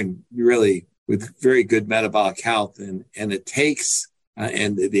born really with very good metabolic health, and it takes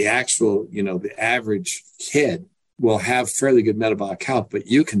and the actual the average kid will have fairly good metabolic health, but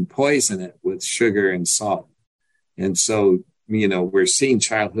you can poison it with sugar and salt. And so we're seeing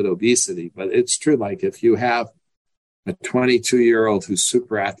childhood obesity, but it's true. Like if you have a 22-year-old who's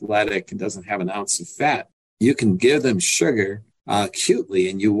super athletic and doesn't have an ounce of fat, you can give them sugar acutely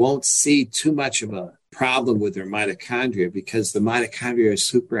and you won't see too much of a problem with their mitochondria because the mitochondria are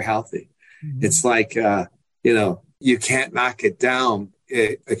super healthy. It's like, you can't knock it down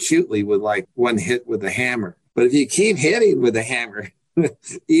acutely with like one hit with a hammer. But if you keep hitting with a hammer,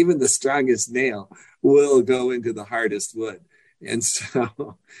 even the strongest nail will go into the hardest wood. And so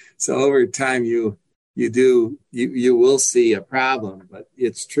over time, you will see a problem. But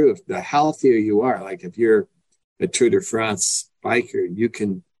it's true. If the healthier you are, like if you're a Tour de France biker, you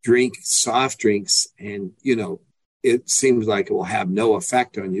can drink soft drinks and, it seems like it will have no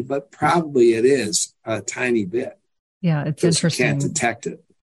effect on you, but probably it is a tiny bit. Yeah, it's interesting. You can't detect it.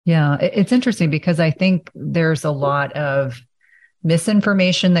 Yeah, it's interesting because I think there's a lot of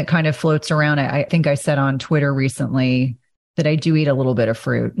misinformation that kind of floats around. I think I said on Twitter recently that I do eat a little bit of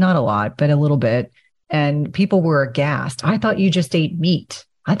fruit, not a lot, but a little bit. And people were aghast. I thought you just ate meat.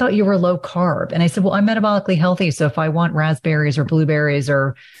 I thought you were low carb. And I said, well, I'm metabolically healthy. So if I want raspberries or blueberries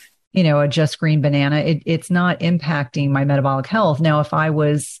or a just green banana, it's not impacting my metabolic health. Now, if I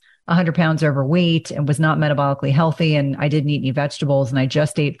was 100 pounds overweight and was not metabolically healthy and I didn't eat any vegetables and I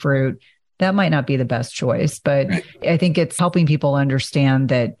just ate fruit, that might not be the best choice. But right. I think it's helping people understand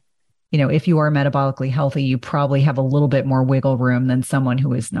that if you are metabolically healthy, you probably have a little bit more wiggle room than someone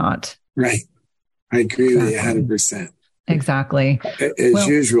who is not. Right. I agree with you 100%. Exactly. As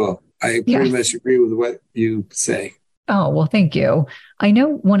usual, I pretty much agree with what you say. Oh, well, thank you. I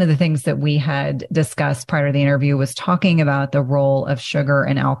know one of the things that we had discussed prior to the interview was talking about the role of sugar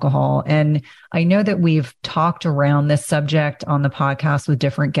and alcohol. And I know that we've talked around this subject on the podcast with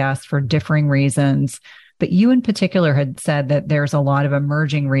different guests for differing reasons. But you in particular had said that there's a lot of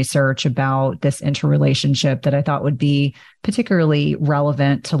emerging research about this interrelationship that I thought would be particularly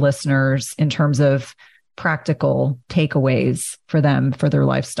relevant to listeners in terms of practical takeaways for them for their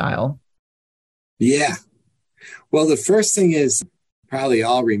lifestyle. Yeah. Well, the first thing is probably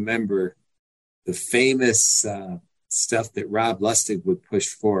all remember the famous stuff that Rob Lustig would push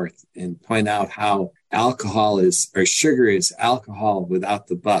forth and point out how sugar is alcohol without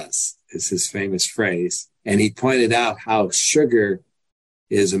the buzz, is his famous phrase. And he pointed out how sugar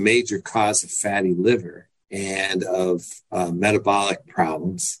is a major cause of fatty liver and of metabolic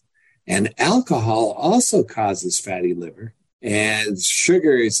problems. And alcohol also causes fatty liver. And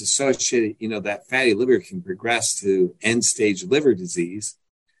sugar is associated, that fatty liver can progress to end-stage liver disease.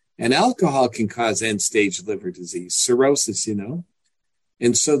 And alcohol can cause end-stage liver disease, cirrhosis,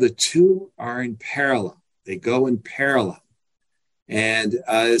 And so the two are in parallel. They go in parallel. And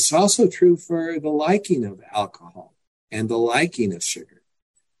it's also true for the liking of alcohol and the liking of sugar.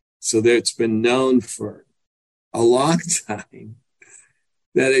 So it's been known for a long time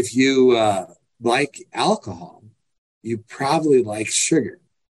that if you like alcohol, you probably like sugar.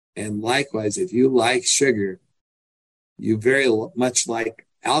 And likewise, if you like sugar, you very much like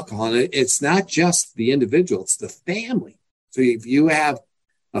alcohol. And it's not just the individual, it's the family. So if you have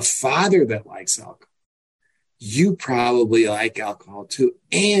a father that likes alcohol, you probably like alcohol too,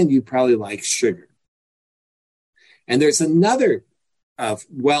 and you probably like sugar. And there's another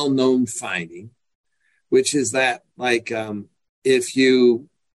well-known finding, which is that if you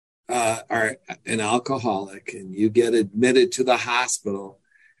are an alcoholic and you get admitted to the hospital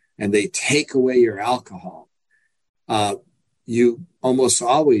and they take away your alcohol, you almost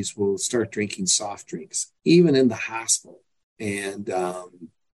always will start drinking soft drinks, even in the hospital. And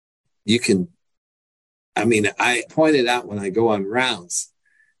I pointed out when I go on rounds,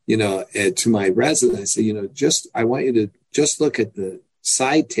 to my residents, I say, I want you to just look at the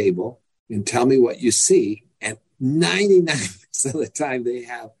side table and tell me what you see. And 99% of the time they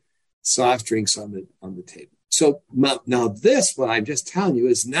have soft drinks on the table. So now this, what I'm just telling you,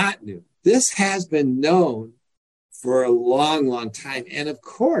 is not new. This has been known for a long, long time. And of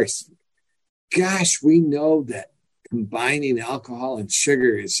course, gosh, we know that combining alcohol and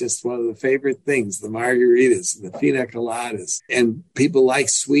sugar is just one of the favorite things, the margaritas and the pina coladas. And people like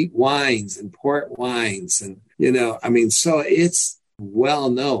sweet wines and port wines. And, so it's well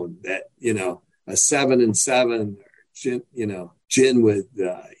known that, a 7-7, gin with,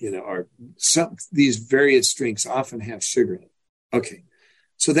 or these various drinks often have sugar in it. Okay.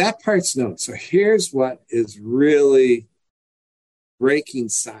 So that part's known. So here's what is really breaking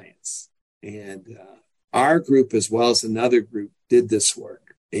science. And our group, as well as another group, did this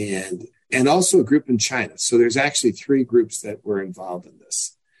work, and also a group in China. So there's actually 3 groups that were involved in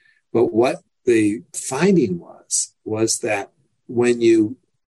this. But what the finding was that when you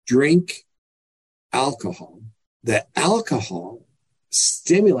drink alcohol, the alcohol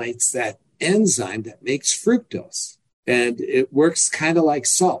stimulates that enzyme that makes fructose, and it works kind of like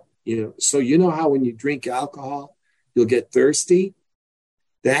salt. So how when you drink alcohol, you'll get thirsty.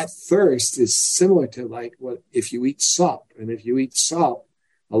 That thirst is similar to what if you eat salt. And if you eat salt,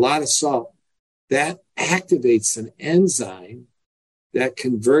 a lot of salt, that activates an enzyme that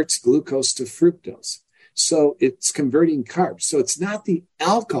converts glucose to fructose. So it's converting carbs. So it's not the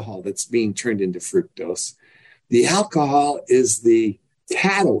alcohol that's being turned into fructose. The alcohol is the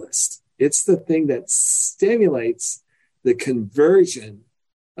catalyst. It's the thing that stimulates the conversion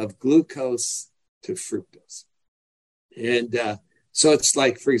of glucose to fructose. And so it's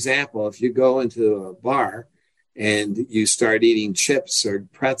like, for example, if you go into a bar and you start eating chips or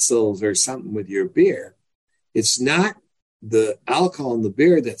pretzels or something with your beer, it's not the alcohol in the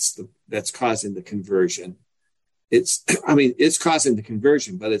beer that's causing the conversion. It's causing the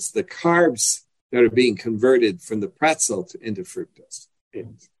conversion, but it's the carbs that are being converted from the pretzel into fructose.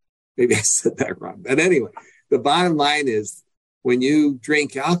 Maybe I said that wrong. But anyway, the bottom line is when you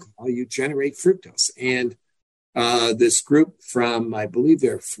drink alcohol, you generate fructose. And this group from, I believe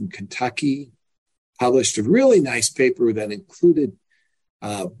they're from Kentucky, published a really nice paper that included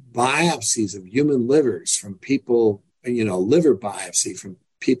biopsies of human livers from people, liver biopsy from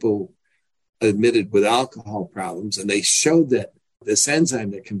people admitted with alcohol problems. And they showed that this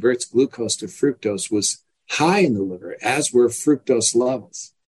enzyme that converts glucose to fructose was high in the liver, as were fructose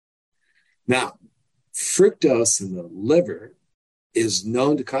levels. Now, fructose in the liver is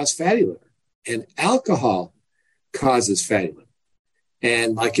known to cause fatty liver, and alcohol causes fatty liver.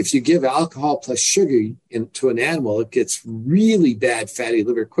 And like if you give alcohol plus sugar to an animal, it gets really bad fatty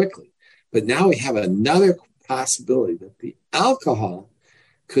liver quickly. But now we have another possibility that the alcohol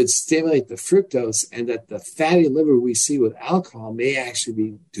could stimulate the fructose, and that the fatty liver we see with alcohol may actually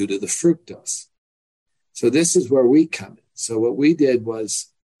be due to the fructose. So this is where we come in. So what we did was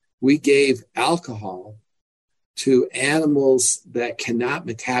we gave alcohol to animals that cannot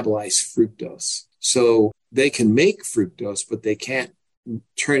metabolize fructose. So they can make fructose, but they can't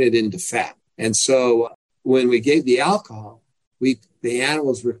turn it into fat. And so when we gave the alcohol, the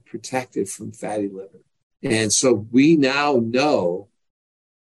animals were protected from fatty liver. And so we now know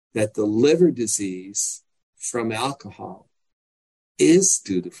that the liver disease from alcohol is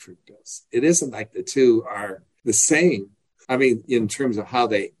due to fructose. It isn't like the two are the same. I mean, in terms of how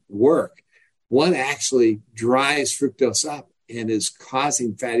they work, one actually drives fructose up and is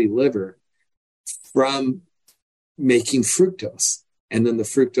causing fatty liver from making fructose. And then the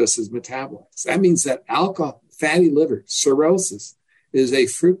fructose is metabolized. That means that fatty liver, cirrhosis, is a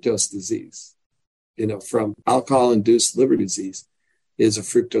fructose disease. From alcohol-induced liver disease is a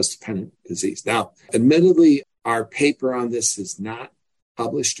fructose-dependent disease. Now, admittedly, our paper on this is not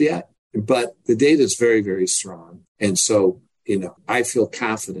published yet, but the data is very, very strong. And so, I feel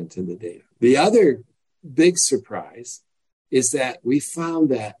confident in the data. The other big surprise is that we found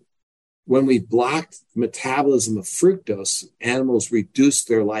that when we blocked metabolism of fructose, animals reduced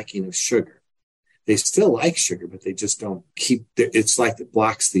their liking of sugar. They still like sugar, but they just don't it's like it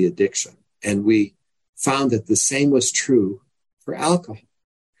blocks the addiction. And we found that the same was true for alcohol.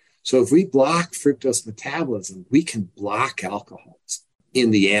 So if we block fructose metabolism, we can block alcoholism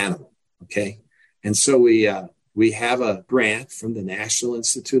in the animal, okay? And so we have a grant from the National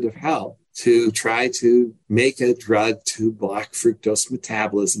Institute of Health to try to make a drug to block fructose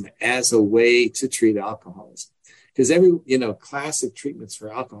metabolism as a way to treat alcoholism. Because classic treatments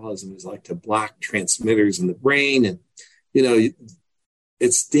for alcoholism is like to block transmitters in the brain. And,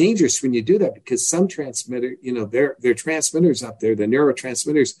 it's dangerous when you do that, because some transmitter, their transmitters up there, the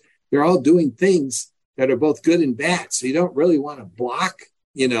neurotransmitters, they're all doing things that are both good and bad. So you don't really want to block,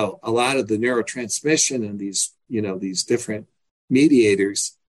 a lot of the neurotransmission and these different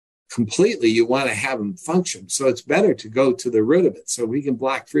mediators completely. You want to have them function. So it's better to go to the root of it. So we can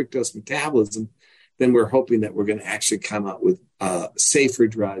block fructose metabolism, then we're hoping that we're going to actually come up with safer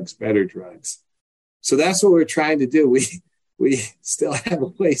drugs, better drugs. So that's what we're trying to do. We still have a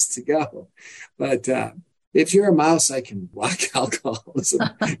ways to go. But if you're a mouse, I can block alcoholism.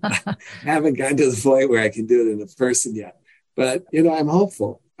 I haven't gotten to the point where I can do it in a person yet. But, I'm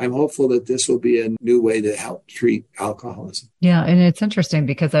hopeful. I'm hopeful that this will be a new way to help treat alcoholism. Yeah. And it's interesting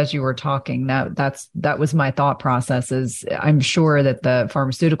because as you were talking, that was my thought process. Is I'm sure that the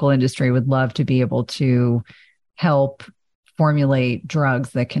pharmaceutical industry would love to be able to help formulate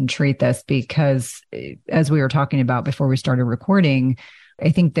drugs that can treat this, because as we were talking about before we started recording, I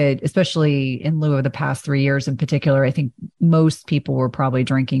think that especially in lieu of the past 3 years in particular, I think most people were probably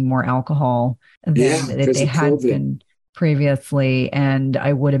drinking more alcohol than they had been previously. And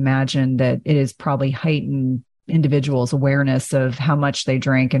I would imagine that it has probably heightened individuals' awareness of how much they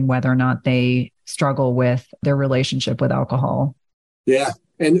drink and whether or not they struggle with their relationship with alcohol. Yeah.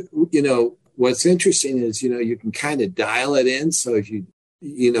 And, what's interesting is, you can kind of dial it in. So if you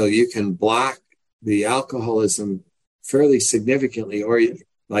can block the alcoholism fairly significantly, or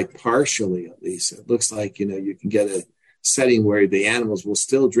like partially, at least. It looks like, you can get a setting where the animals will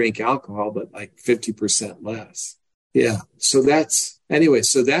still drink alcohol, but like 50% less. Yeah. So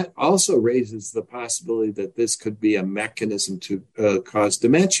that also raises the possibility that this could be a mechanism to cause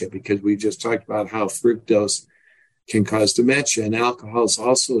dementia, because we just talked about how fructose can cause dementia, and alcohol is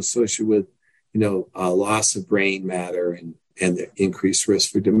also associated with, a loss of brain matter and the increased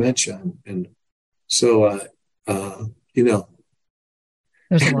risk for dementia. And so, there's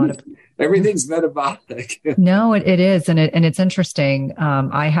a lot of everything's metabolic. No, it is. And it's interesting.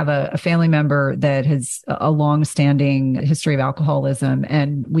 I have a family member that has a long-standing history of alcoholism,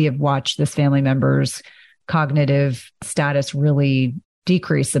 and we have watched this family member's cognitive status really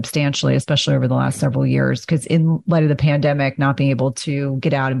decrease substantially, especially over the last several years, because in light of the pandemic, not being able to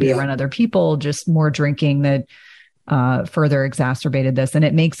get out and be around other people, just more drinking that further exacerbated this. And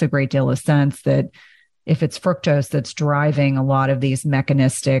it makes a great deal of sense that if it's fructose that's driving a lot of these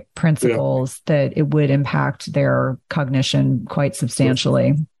mechanistic principles, that it would impact their cognition quite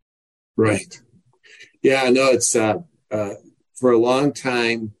substantially. Right. Yeah, no, it's for a long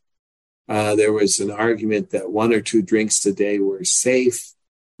time, there was an argument that 1 or 2 drinks a day were safe.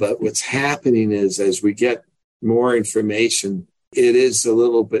 But what's happening is, as we get more information, it is a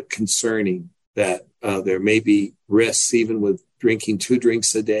little bit concerning that there may be risks even with drinking 2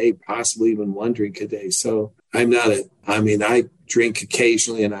 drinks a day, possibly even 1 drink a day. So I drink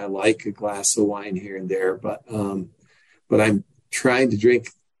occasionally and I like a glass of wine here and there, but I'm trying to drink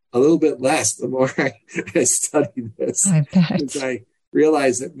a little bit less the more I study this. I bet. Because I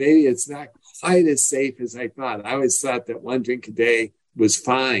realize that maybe it's not quite as safe as I thought. I always thought that 1 drink a day was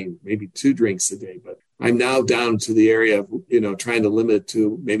fine, maybe 2 drinks a day, but I'm now down to the area of, trying to limit it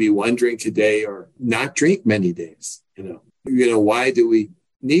to maybe 1 drink a day or not drink many days. Why do we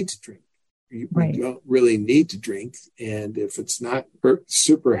need to drink? We don't really need to drink. And if it's not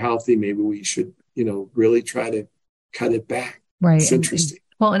super healthy, maybe we should, really try to cut it back. Right. It's interesting.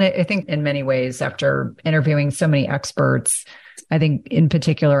 And I think in many ways, after interviewing so many experts, I think in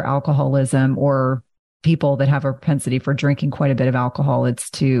particular alcoholism or people that have a propensity for drinking quite a bit of alcohol, it's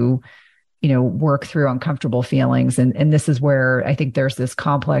to, work through uncomfortable feelings. And this is where I think there's this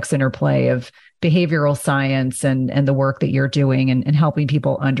complex interplay of behavioral science and the work that you're doing and helping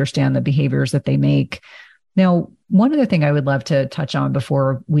people understand the behaviors that they make. Now, one other thing I would love to touch on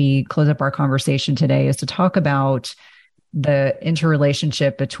before we close up our conversation today is to talk about the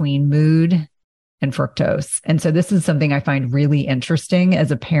interrelationship between mood and fructose. And so this is something I find really interesting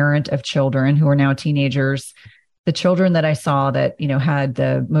as a parent of children who are now teenagers. The children that I saw that, had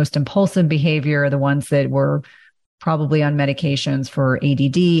the most impulsive behavior, the ones that were probably on medications for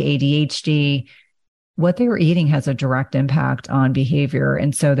ADD, ADHD, what they were eating has a direct impact on behavior.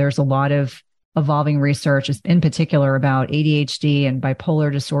 And so there's a lot of evolving research, in particular about ADHD and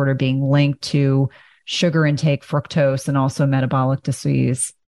bipolar disorder being linked to sugar intake, fructose, and also metabolic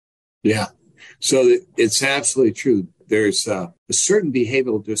disease. Yeah. So it's absolutely true. There's certain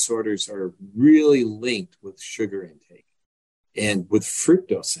behavioral disorders are really linked with sugar intake and with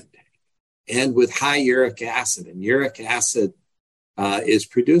fructose intake and with high uric acid. And uric acid is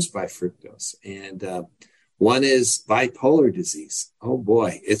produced by fructose. And one is bipolar disease. Oh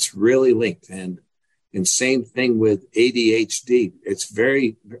boy, it's really linked. And same thing with ADHD. It's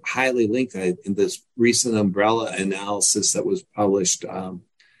very highly linked in this recent umbrella analysis that was published.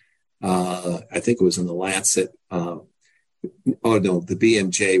 I think it was in the Lancet. The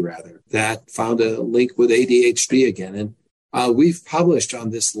BMJ rather, that found a link with ADHD again. And we've published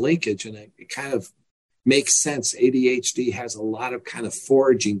on this linkage, and it kind of makes sense. ADHD has a lot of kind of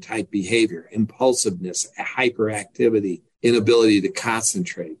foraging type behavior, impulsiveness, hyperactivity, inability to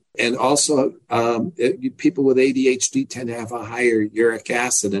concentrate. And also people with ADHD tend to have a higher uric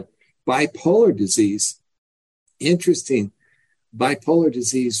acid. And bipolar disease, interesting, bipolar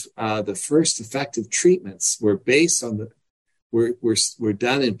disease, the first effective treatments were based on were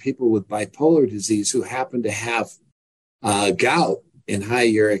done in people with bipolar disease who happen to have gout and high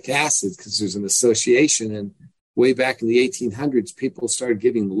uric acid, because there's an association. And way back in the 1800s, people started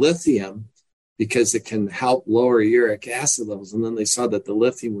giving lithium because it can help lower uric acid levels. And then they saw that the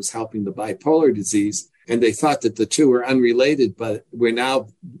lithium was helping the bipolar disease, and they thought that the two were unrelated. But we're now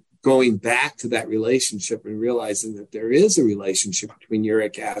going back to that relationship and realizing that there is a relationship between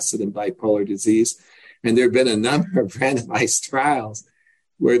uric acid and bipolar disease. And there have been a number of randomized trials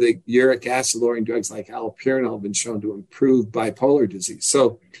where the uric acid lowering drugs like allopurinol have been shown to improve bipolar disease.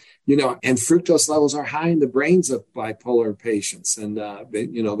 So, and fructose levels are high in the brains of bipolar patients and,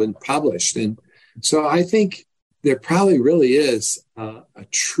 been published. And so I think there probably really is a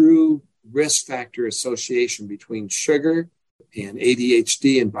true risk factor association between sugar and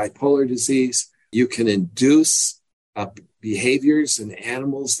ADHD and bipolar disease. You can induce behaviors in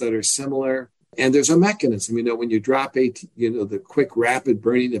animals that are similar. And there's a mechanism, when you drop the quick rapid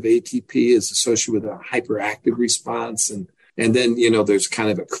burning of ATP is associated with a hyperactive response. And then, there's kind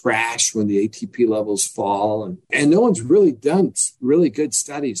of a crash when the ATP levels fall. And no one's really done really good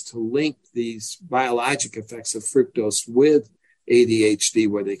studies to link these biologic effects of fructose with ADHD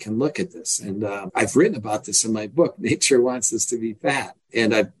where they can look at this. And I've written about this in my book, Nature Wants Us to Be Fat.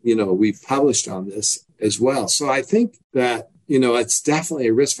 And we've published on this as well. So I think that, it's definitely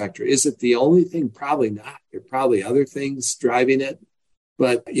a risk factor. Is it the only thing? Probably not. There are probably other things driving it.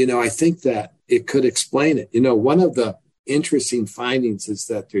 But, I think that it could explain it. One of the interesting findings is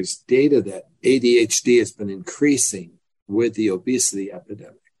that there's data that ADHD has been increasing with the obesity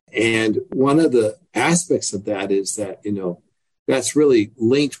epidemic. And one of the aspects of that is that, that's really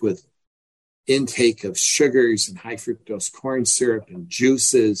linked with intake of sugars and high fructose corn syrup and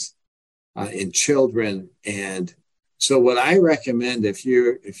juices in children. And so what I recommend if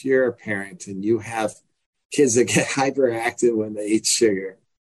you're a parent and you have kids that get hyperactive when they eat sugar.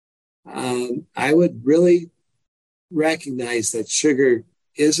 I would really recognize that sugar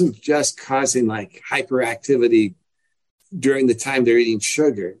isn't just causing like hyperactivity during the time they're eating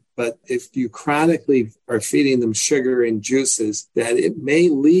sugar, but if you chronically are feeding them sugar and juices, that it may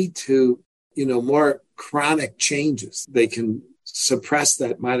lead to, more chronic changes. They can suppress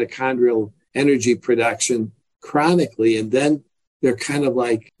that mitochondrial energy production chronically, and then they're kind of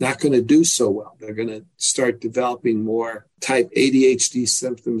like not going to do so well. They're going to start developing more type ADHD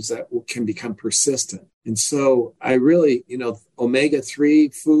symptoms that can become persistent. And so I really,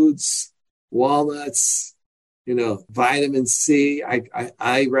 omega-3 foods, walnuts, vitamin C.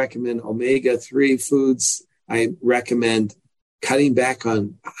 I recommend omega-3 foods. I recommend cutting back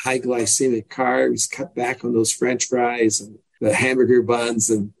on high glycemic carbs, cut back on those French fries and the hamburger buns,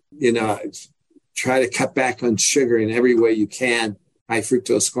 and, try to cut back on sugar in every way you can, high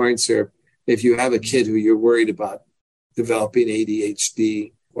fructose corn syrup. If you have a kid who you're worried about developing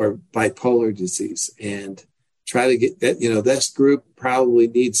ADHD or bipolar disease, and try to get that, this group probably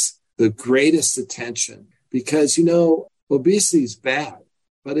needs the greatest attention because, obesity is bad,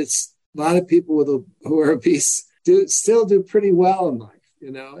 but it's a lot of people who are obese still do pretty well in life.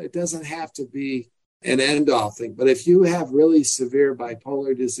 It doesn't have to be an end-all thing. But if you have really severe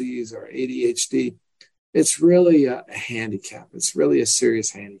bipolar disease or ADHD, it's really a handicap. It's really a serious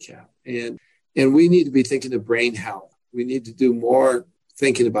handicap. And we need to be thinking of brain health. We need to do more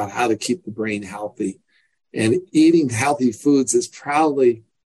thinking about how to keep the brain healthy. And eating healthy foods is probably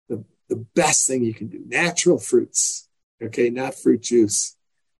the best thing you can do. Natural fruits, okay, not fruit juice.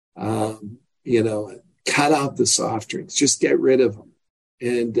 Cut out the soft drinks. Just get rid of them.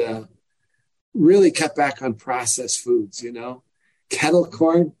 And really cut back on processed foods, Kettle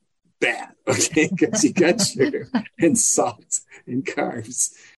corn, bad, okay, because you got sugar and salt and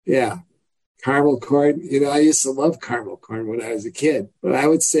carbs. Yeah. Caramel corn, I used to love caramel corn when I was a kid, but I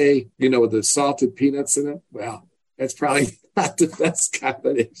would say, with the salted peanuts in it, well, that's probably not the best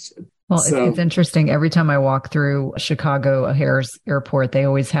combination. Well, it's interesting. Every time I walk through Chicago O'Hare's airport, they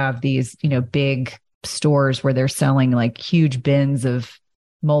always have these, big stores where they're selling like huge bins of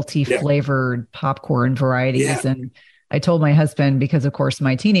multi-flavored popcorn varieties. Yeah. And I told my husband, because of course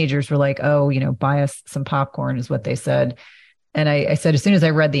my teenagers were like, oh, buy us some popcorn is what they said. And I said, as soon as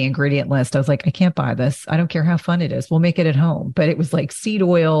I read the ingredient list, I was like, I can't buy this. I don't care how fun it is. We'll make it at home. But it was like seed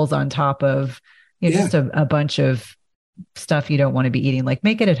oils on top of, just a bunch of stuff you don't want to be eating. Like,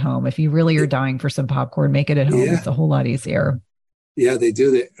 make it at home. If you really are dying for some popcorn, make it at home. Yeah. It's a whole lot easier. Yeah, they do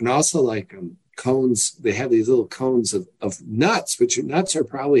that. And also like cones, they have these little cones of nuts, which nuts are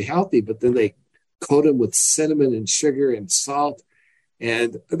probably healthy, but then they coat them with cinnamon and sugar and salt,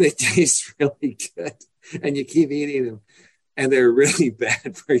 and they taste really good. And you keep eating them, and they're really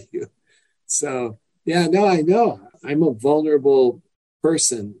bad for you. So, I know. I'm a vulnerable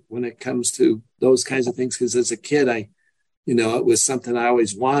person when it comes to those kinds of things, because as a kid, it was something I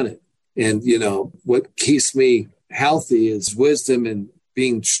always wanted. And, what keeps me healthy is wisdom and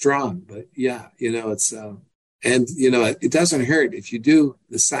being strong. But it's, it doesn't hurt if you do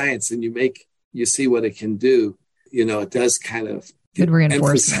the science and you see what it can do. It does kind of good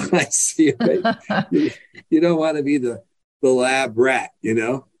reinforcement. You don't want to be the lab rat,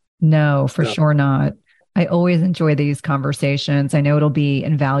 No, for sure not. I always enjoy these conversations. I know it'll be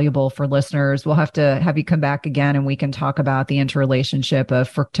invaluable for listeners. We'll have to have you come back again and we can talk about the interrelationship of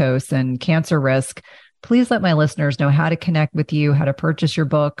fructose and cancer risk. Please let my listeners know how to connect with you, how to purchase your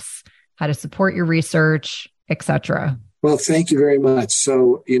books, how to support your research, etc. Well, thank you very much.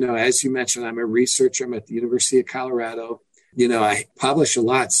 So, as you mentioned, I'm a researcher. I'm at the University of Colorado. I publish a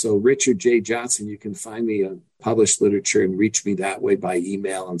lot. So Richard J. Johnson, you can find me on published literature and reach me that way by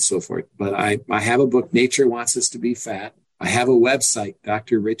email and so forth. But I have a book, Nature Wants Us to Be Fat. I have a website,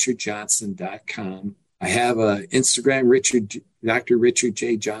 drrichardjohnson.com. I have an Instagram, Dr. Richard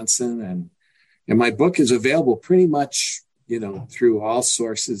J. Johnson. And my book is available pretty much, through all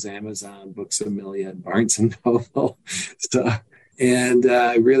sources, Amazon, Books A Million, Barnes and Noble. And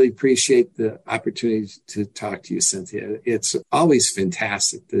I really appreciate the opportunity to talk to you, Cynthia. It's always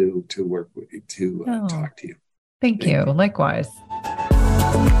fantastic to work with you, talk to you. Thank you. Likewise.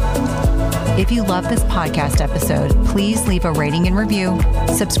 If you love this podcast episode, please leave a rating and review,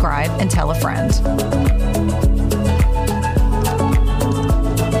 subscribe, and tell a friend.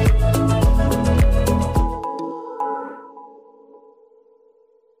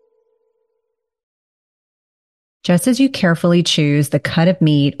 Just as you carefully choose the cut of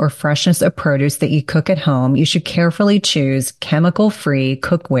meat or freshness of produce that you cook at home, you should carefully choose chemical-free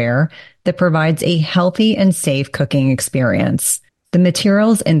cookware that provides a healthy and safe cooking experience. The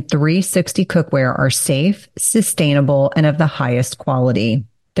materials in 360 cookware are safe, sustainable, and of the highest quality.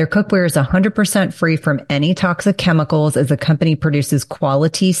 Their cookware is 100% free from any toxic chemicals as the company produces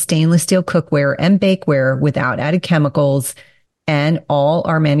quality stainless steel cookware and bakeware without added chemicals, and all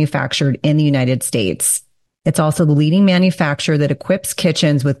are manufactured in the United States. It's also the leading manufacturer that equips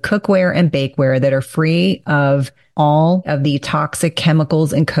kitchens with cookware and bakeware that are free of all of the toxic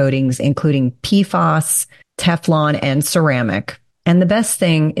chemicals and coatings, including PFAS, Teflon, and ceramic. And the best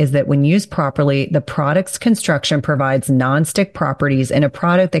thing is that when used properly, the product's construction provides nonstick properties in a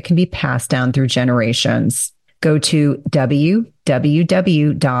product that can be passed down through generations. Go to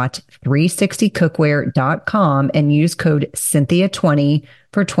www.360cookware.com and use code Cynthia20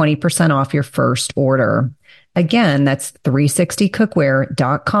 for 20% off your first order. Again, that's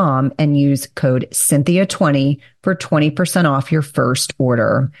 360cookware.com and use code Cynthia20 for 20% off your first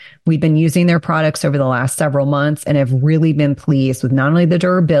order. We've been using their products over the last several months and have really been pleased with not only the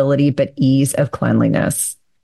durability, but ease of cleanliness.